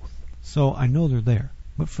of both. So I know they're there,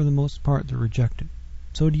 but for the most part they're rejected.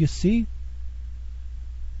 So do you see?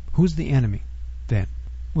 Who's the enemy then?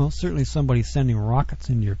 Well, certainly somebody sending rockets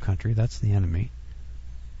into your country, that's the enemy.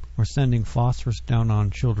 Or sending phosphorus down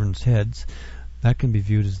on children's heads, that can be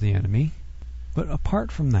viewed as the enemy. But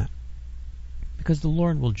apart from that, because the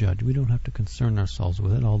Lord will judge, we don't have to concern ourselves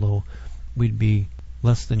with it, although we'd be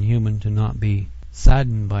less than human to not be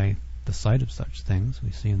saddened by the sight of such things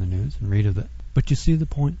we see in the news and read of it. But you see the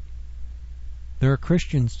point? There are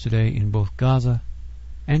Christians today in both Gaza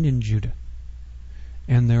and in Judah.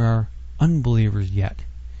 And there are unbelievers yet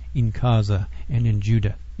in Gaza and in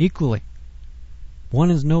Judah equally. One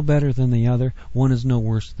is no better than the other, one is no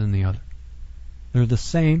worse than the other. They're the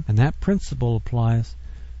same, and that principle applies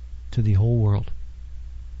to the whole world.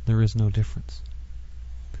 There is no difference.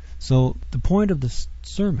 So the point of this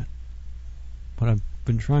sermon, what I've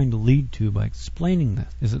been trying to lead to by explaining this,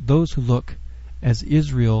 is that those who look as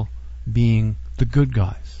Israel being the good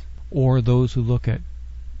guys, or those who look at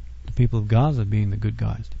the people of Gaza being the good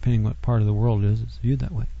guys, depending what part of the world it is, it's viewed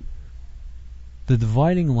that way. The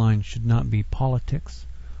dividing line should not be politics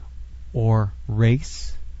or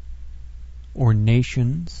race or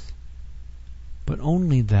nations, but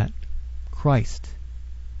only that Christ,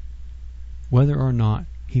 whether or not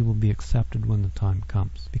he will be accepted when the time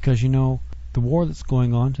comes. Because, you know, the war that's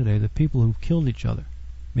going on today, the people who've killed each other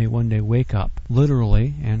may one day wake up,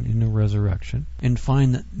 literally and in a resurrection, and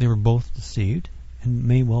find that they were both deceived and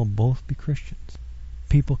may well both be Christians.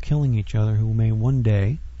 People killing each other who may one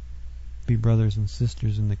day be brothers and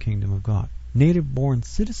sisters in the kingdom of God. Native-born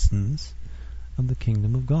citizens of the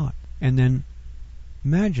kingdom of God. And then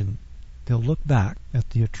imagine they'll look back at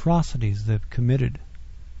the atrocities they've committed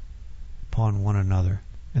upon one another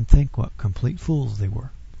and think what complete fools they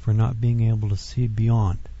were for not being able to see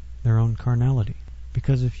beyond their own carnality.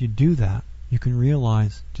 Because if you do that, you can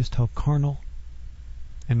realize just how carnal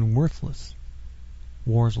and worthless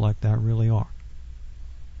wars like that really are.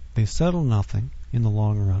 They settle nothing in the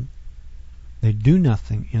long run. They do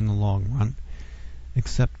nothing in the long run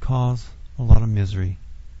except cause a lot of misery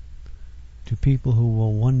to people who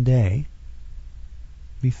will one day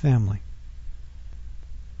be family.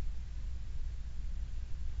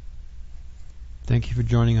 Thank you for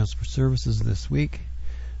joining us for services this week.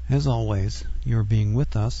 As always, your being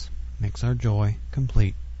with us makes our joy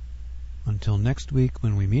complete. Until next week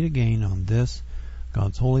when we meet again on this,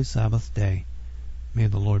 God's holy Sabbath day, may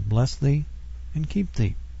the Lord bless thee and keep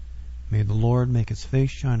thee. May the Lord make his face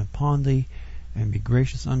shine upon thee and be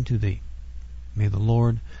gracious unto thee. May the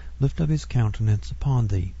Lord lift up his countenance upon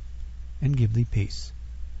thee and give thee peace.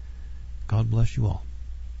 God bless you all.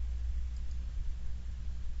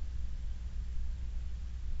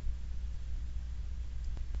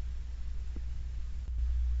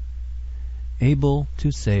 Able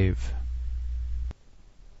to save.